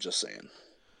I'm just saying.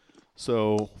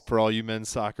 So, for all you men's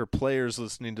soccer players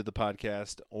listening to the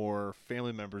podcast or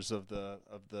family members of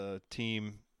the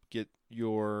team, get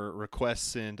your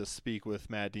requests in to speak with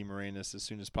Matt DeMarinis as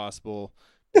soon as possible,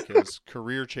 because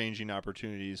career-changing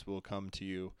opportunities will come to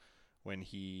you when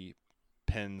he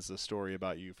pens a story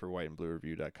about you for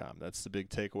whiteandbluereview.com. That's the big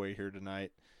takeaway here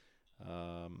tonight.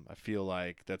 I feel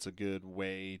like that's a good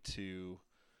way to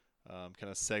kind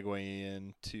of segue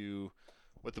into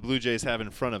what the Blue Jays have in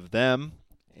front of them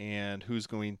and who's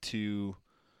going to,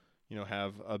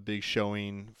 have a big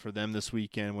showing for them this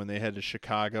weekend when they head to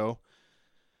Chicago.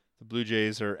 The Blue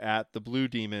Jays are at the Blue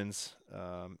Demons.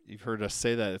 You've heard us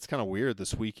say that. It's kind of weird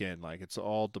this weekend. Like, it's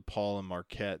all DePaul and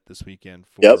Marquette this weekend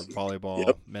for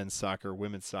volleyball, men's soccer,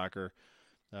 women's soccer.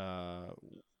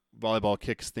 Volleyball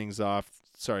kicks things off.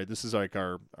 Sorry, this is like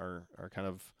our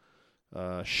kind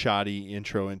of shoddy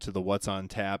intro into the What's on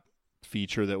Tap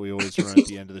feature that we always run at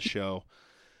the end of the show.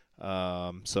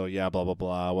 So, yeah, blah, blah,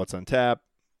 blah, What's on Tap.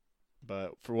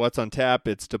 But for What's on Tap,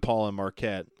 it's DePaul and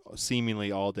Marquette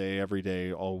seemingly all day, every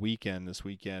day, all weekend this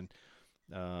weekend.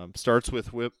 Starts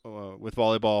with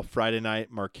volleyball Friday night,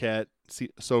 Marquette,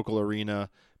 Sokol Arena,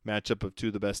 matchup of 2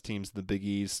 of the best teams in the Big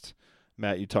East.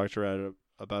 Matt, you talked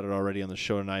about it already on the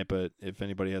show tonight, but if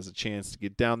anybody has a chance to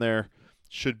get down there,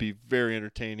 should be very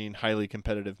entertaining, highly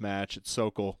competitive match at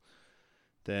Sokol.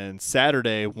 Then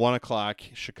Saturday, 1 o'clock,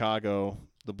 Chicago,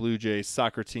 the Blue Jays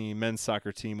soccer team, men's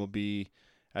soccer team, will be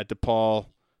at DePaul.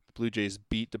 The Blue Jays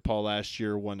beat DePaul last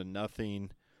year 1-0.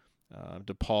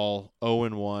 DePaul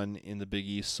 0-1 in the Big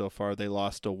East so far. They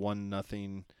lost a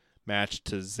 1-0 match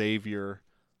to Xavier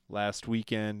last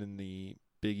weekend in the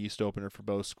Big East opener for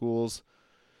both schools.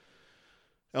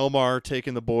 Elmar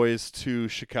taking the boys to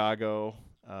Chicago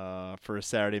for a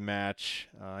Saturday match.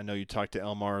 I know you talked to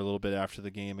Elmar a little bit after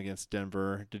the game against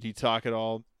Denver. Did he talk at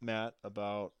all, Matt,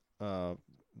 about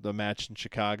the match in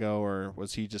Chicago, or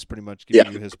was he just pretty much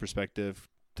giving you his perspective?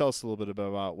 Tell us a little bit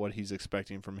about what he's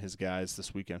expecting from his guys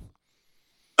this weekend.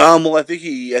 Well, I think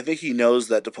he knows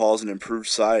that DePaul's an improved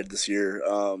side this year.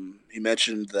 He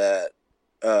mentioned that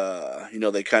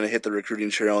they kind of hit the recruiting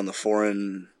trail in the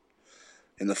foreign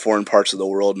parts of the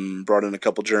world and brought in a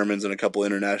couple Germans and a couple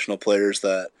international players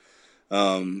that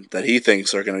he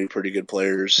thinks are going to be pretty good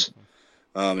players.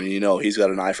 And he's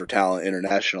got an eye for talent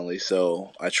internationally,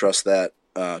 so I trust that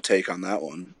take on that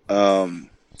one.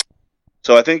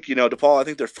 So I think DePaul. I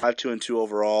think they're 5-2-2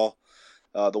 overall.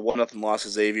 The 1-0 loss to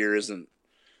Xavier isn't.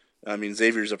 I mean,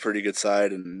 Xavier's a pretty good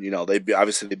side, and they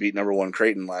beat number 1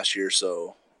 Creighton last year,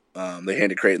 so they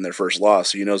handed Creighton their first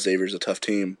loss. So Xavier's a tough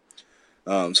team.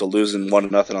 So losing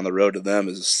 1-0 on the road to them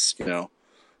is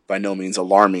by no means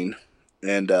alarming.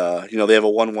 And they have a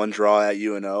 1-1 draw at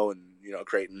UNO, and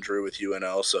Creighton drew with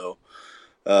UNO. So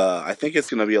I think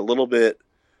it's going to be a little bit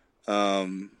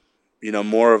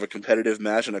more of a competitive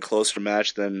match and a closer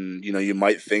match than you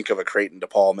might think of a Creighton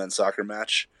DePaul men's soccer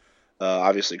match.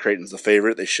 Obviously, Creighton's the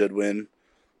favorite; they should win,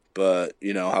 but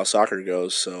how soccer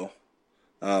goes. So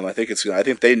I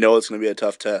think they know it's going to be a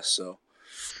tough test. So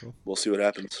we'll see what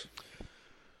happens.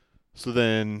 So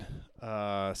then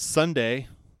Sunday,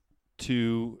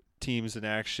 2 teams in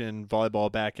action.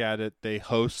 Volleyball back at it. They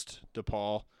host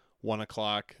DePaul, 1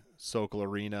 o'clock, Sokol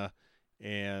Arena,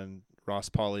 and Ross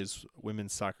Paule's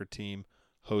women's soccer team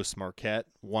hosts Marquette,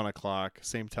 1 o'clock,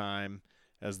 same time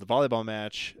as the volleyball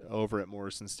match over at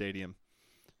Morrison Stadium.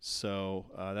 So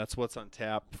that's what's on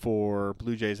tap for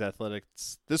Blue Jays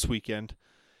athletics this weekend.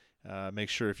 Make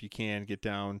sure if you can get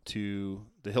down to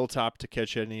the Hilltop to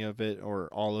catch any of it or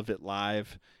all of it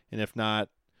live. And if not,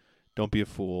 don't be a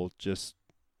fool. Just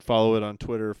follow it on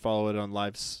Twitter, follow it on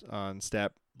on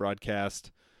Stat Broadcast,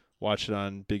 watch it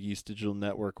on Big East Digital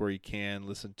Network where you can,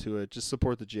 listen to it. Just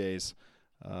support the Jays.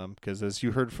 Because as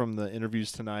you heard from the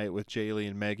interviews tonight with Jaali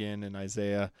and Megan and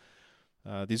Isaiah,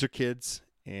 these are kids,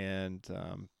 and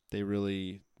they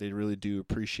really do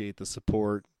appreciate the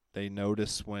support. They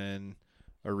notice when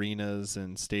arenas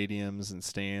and stadiums and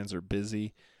stands are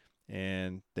busy,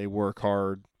 and they work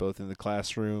hard both in the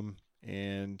classroom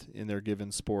and in their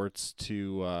given sports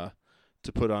to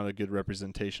put on a good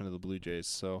representation of the Blue Jays.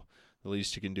 So the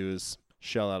least you can do is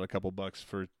shell out a couple bucks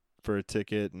for a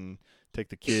ticket and take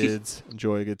the kids,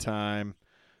 enjoy a good time,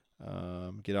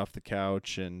 get off the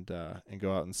couch, and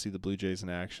go out and see the Blue Jays in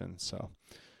action. So,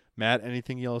 Matt,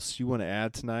 anything else you want to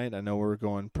add tonight? I know we're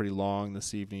going pretty long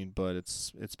this evening, but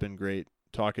it's been great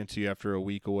talking to you after a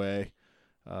week away.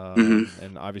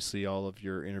 And obviously all of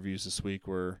your interviews this week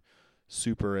were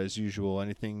super as usual.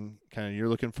 Anything kind of you're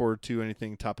looking forward to,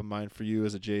 anything top of mind for you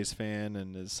as a Jays fan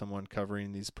and as someone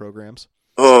covering these programs?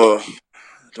 Oh,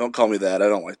 don't call me that. I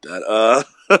don't like that.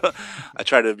 I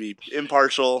try to be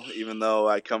impartial, even though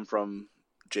I come from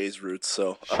Jay's roots.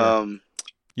 So, sure.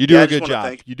 You do a good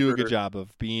job. You do a good job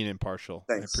of being impartial.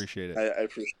 Thanks. I appreciate it. I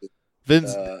appreciate it.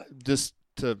 Vince, just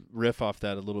to riff off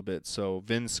that a little bit. So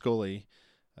Vin Scully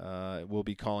will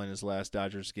be calling his last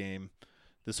Dodgers game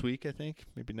this week, I think.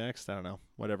 Maybe next. I don't know.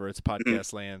 Whatever. It's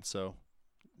podcast land. So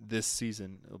this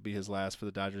season will be his last for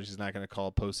the Dodgers. He's not going to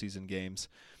call postseason games.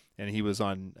 And he was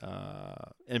on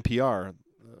NPR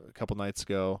a couple nights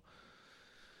ago.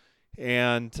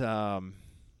 And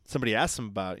somebody asked him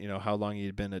about, how long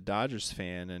he'd been a Dodgers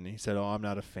fan. And he said, I'm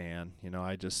not a fan.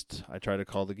 I try to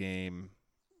call the game,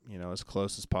 as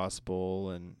close as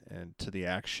possible and to the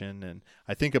action. And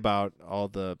I think about all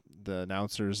the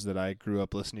announcers that I grew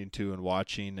up listening to and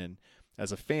watching. And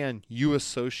as a fan, you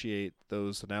associate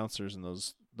those announcers and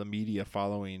the media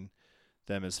following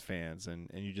them as fans, and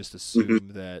you just assume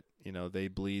that they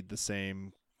bleed the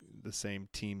same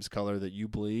team's color that you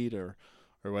bleed or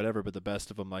whatever. But the best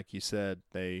of them, like you said,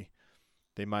 they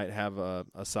might have a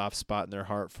soft spot in their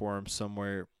heart for them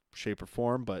somewhere, shape or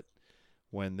form. But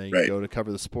when they go to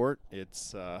cover the sport,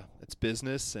 it's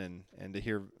business, and to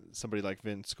hear somebody like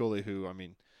Vin Scully, who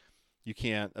you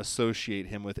can't associate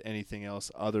him with anything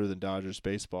else other than Dodgers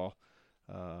baseball,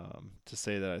 to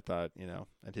say that, I thought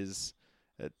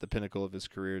at the pinnacle of his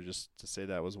career, just to say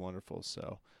that was wonderful.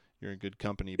 So you're in good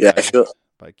company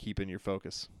by keeping your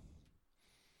focus.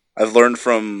 I've learned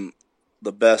from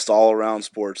the best all-around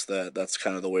sports that's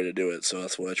kind of the way to do it, so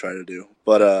that's what I try to do.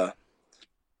 But I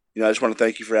just want to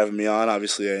thank you for having me on.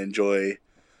 Obviously, I enjoy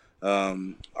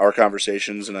our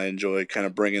conversations, and I enjoy kind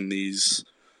of bringing these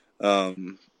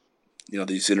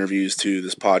these interviews to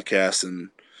this podcast.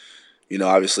 And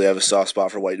obviously I have a soft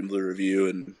spot for White and Blue Review,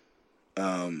 and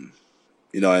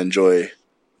I enjoy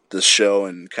this show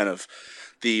and kind of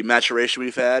the maturation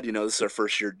we've had. This is our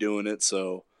first year doing it,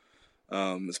 so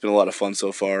it's been a lot of fun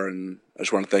so far, and I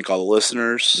just want to thank all the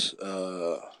listeners,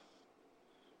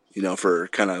 for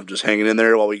kind of just hanging in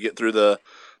there while we get through the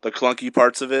clunky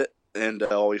parts of it, and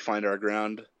while we find our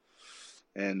ground,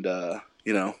 and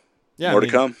more to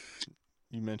come.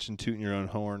 You mentioned tooting your own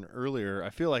horn earlier. I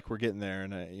feel like we're getting there,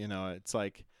 and it's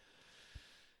like,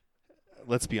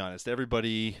 let's be honest,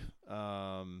 everybody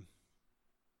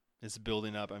is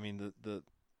building up. I mean, the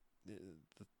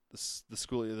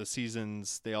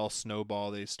seasons, they all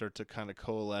snowball. They start to kind of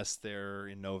coalesce there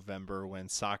in November when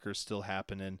soccer's still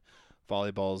happening,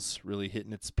 volleyball's really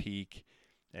hitting its peak,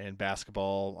 and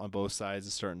basketball on both sides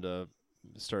is starting to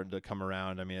come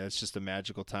around. I mean, it's just a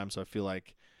magical time. So I feel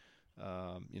like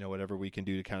whatever we can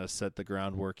do to kind of set the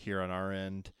groundwork here on our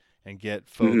end and get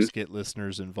folks, get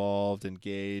listeners involved,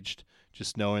 engaged,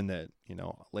 just knowing that,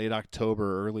 late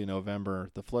October, early November,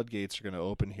 the floodgates are going to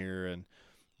open here, and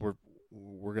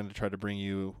we're going to try to bring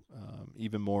you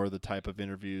even more of the type of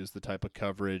interviews, the type of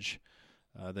coverage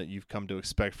that you've come to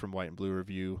expect from White and Blue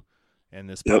Review and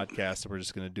this podcast. And we're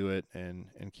just going to do it and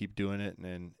keep doing it.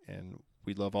 And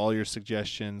we love all your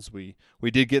suggestions. We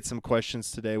did get some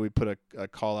questions today. We put a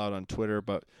call out on Twitter,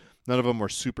 but none of them were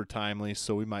super timely,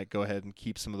 so we might go ahead and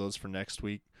keep some of those for next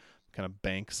week, kind of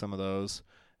bank some of those.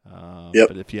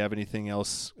 But if you have anything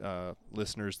else,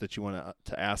 listeners, that you want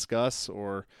to ask us,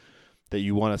 or that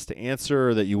you want us to answer,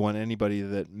 or that you want anybody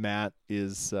that Matt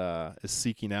is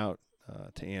seeking out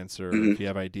to answer, if you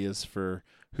have ideas for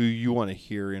who you want to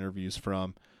hear interviews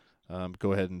from,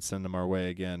 go ahead and send them our way.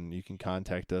 Again, you can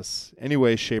contact us any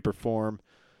way, shape, or form.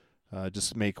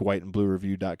 Just make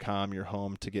whiteandbluereview.com your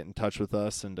home to get in touch with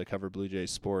us and to cover Blue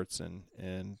Jays sports.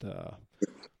 And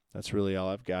that's really all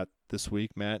I've got this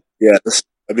week, Matt. Yeah, this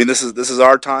is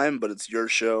our time, but it's your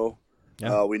show.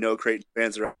 Yeah. We know Creighton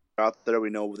fans are out there. We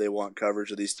know they want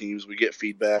coverage of these teams. We get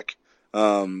feedback,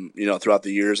 throughout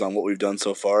the years on what we've done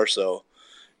so far. So,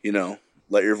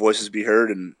 let your voices be heard,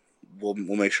 and we'll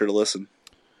make sure to listen.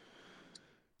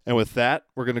 And with that,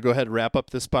 we're going to go ahead and wrap up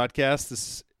this podcast. This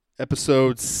is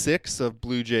episode 6 of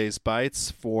Bluejays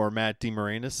Bytes. For Matt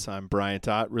DeMarinis, I'm Bryant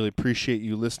Ott. Really appreciate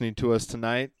you listening to us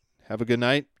tonight. Have a good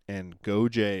night, and go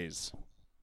Jays.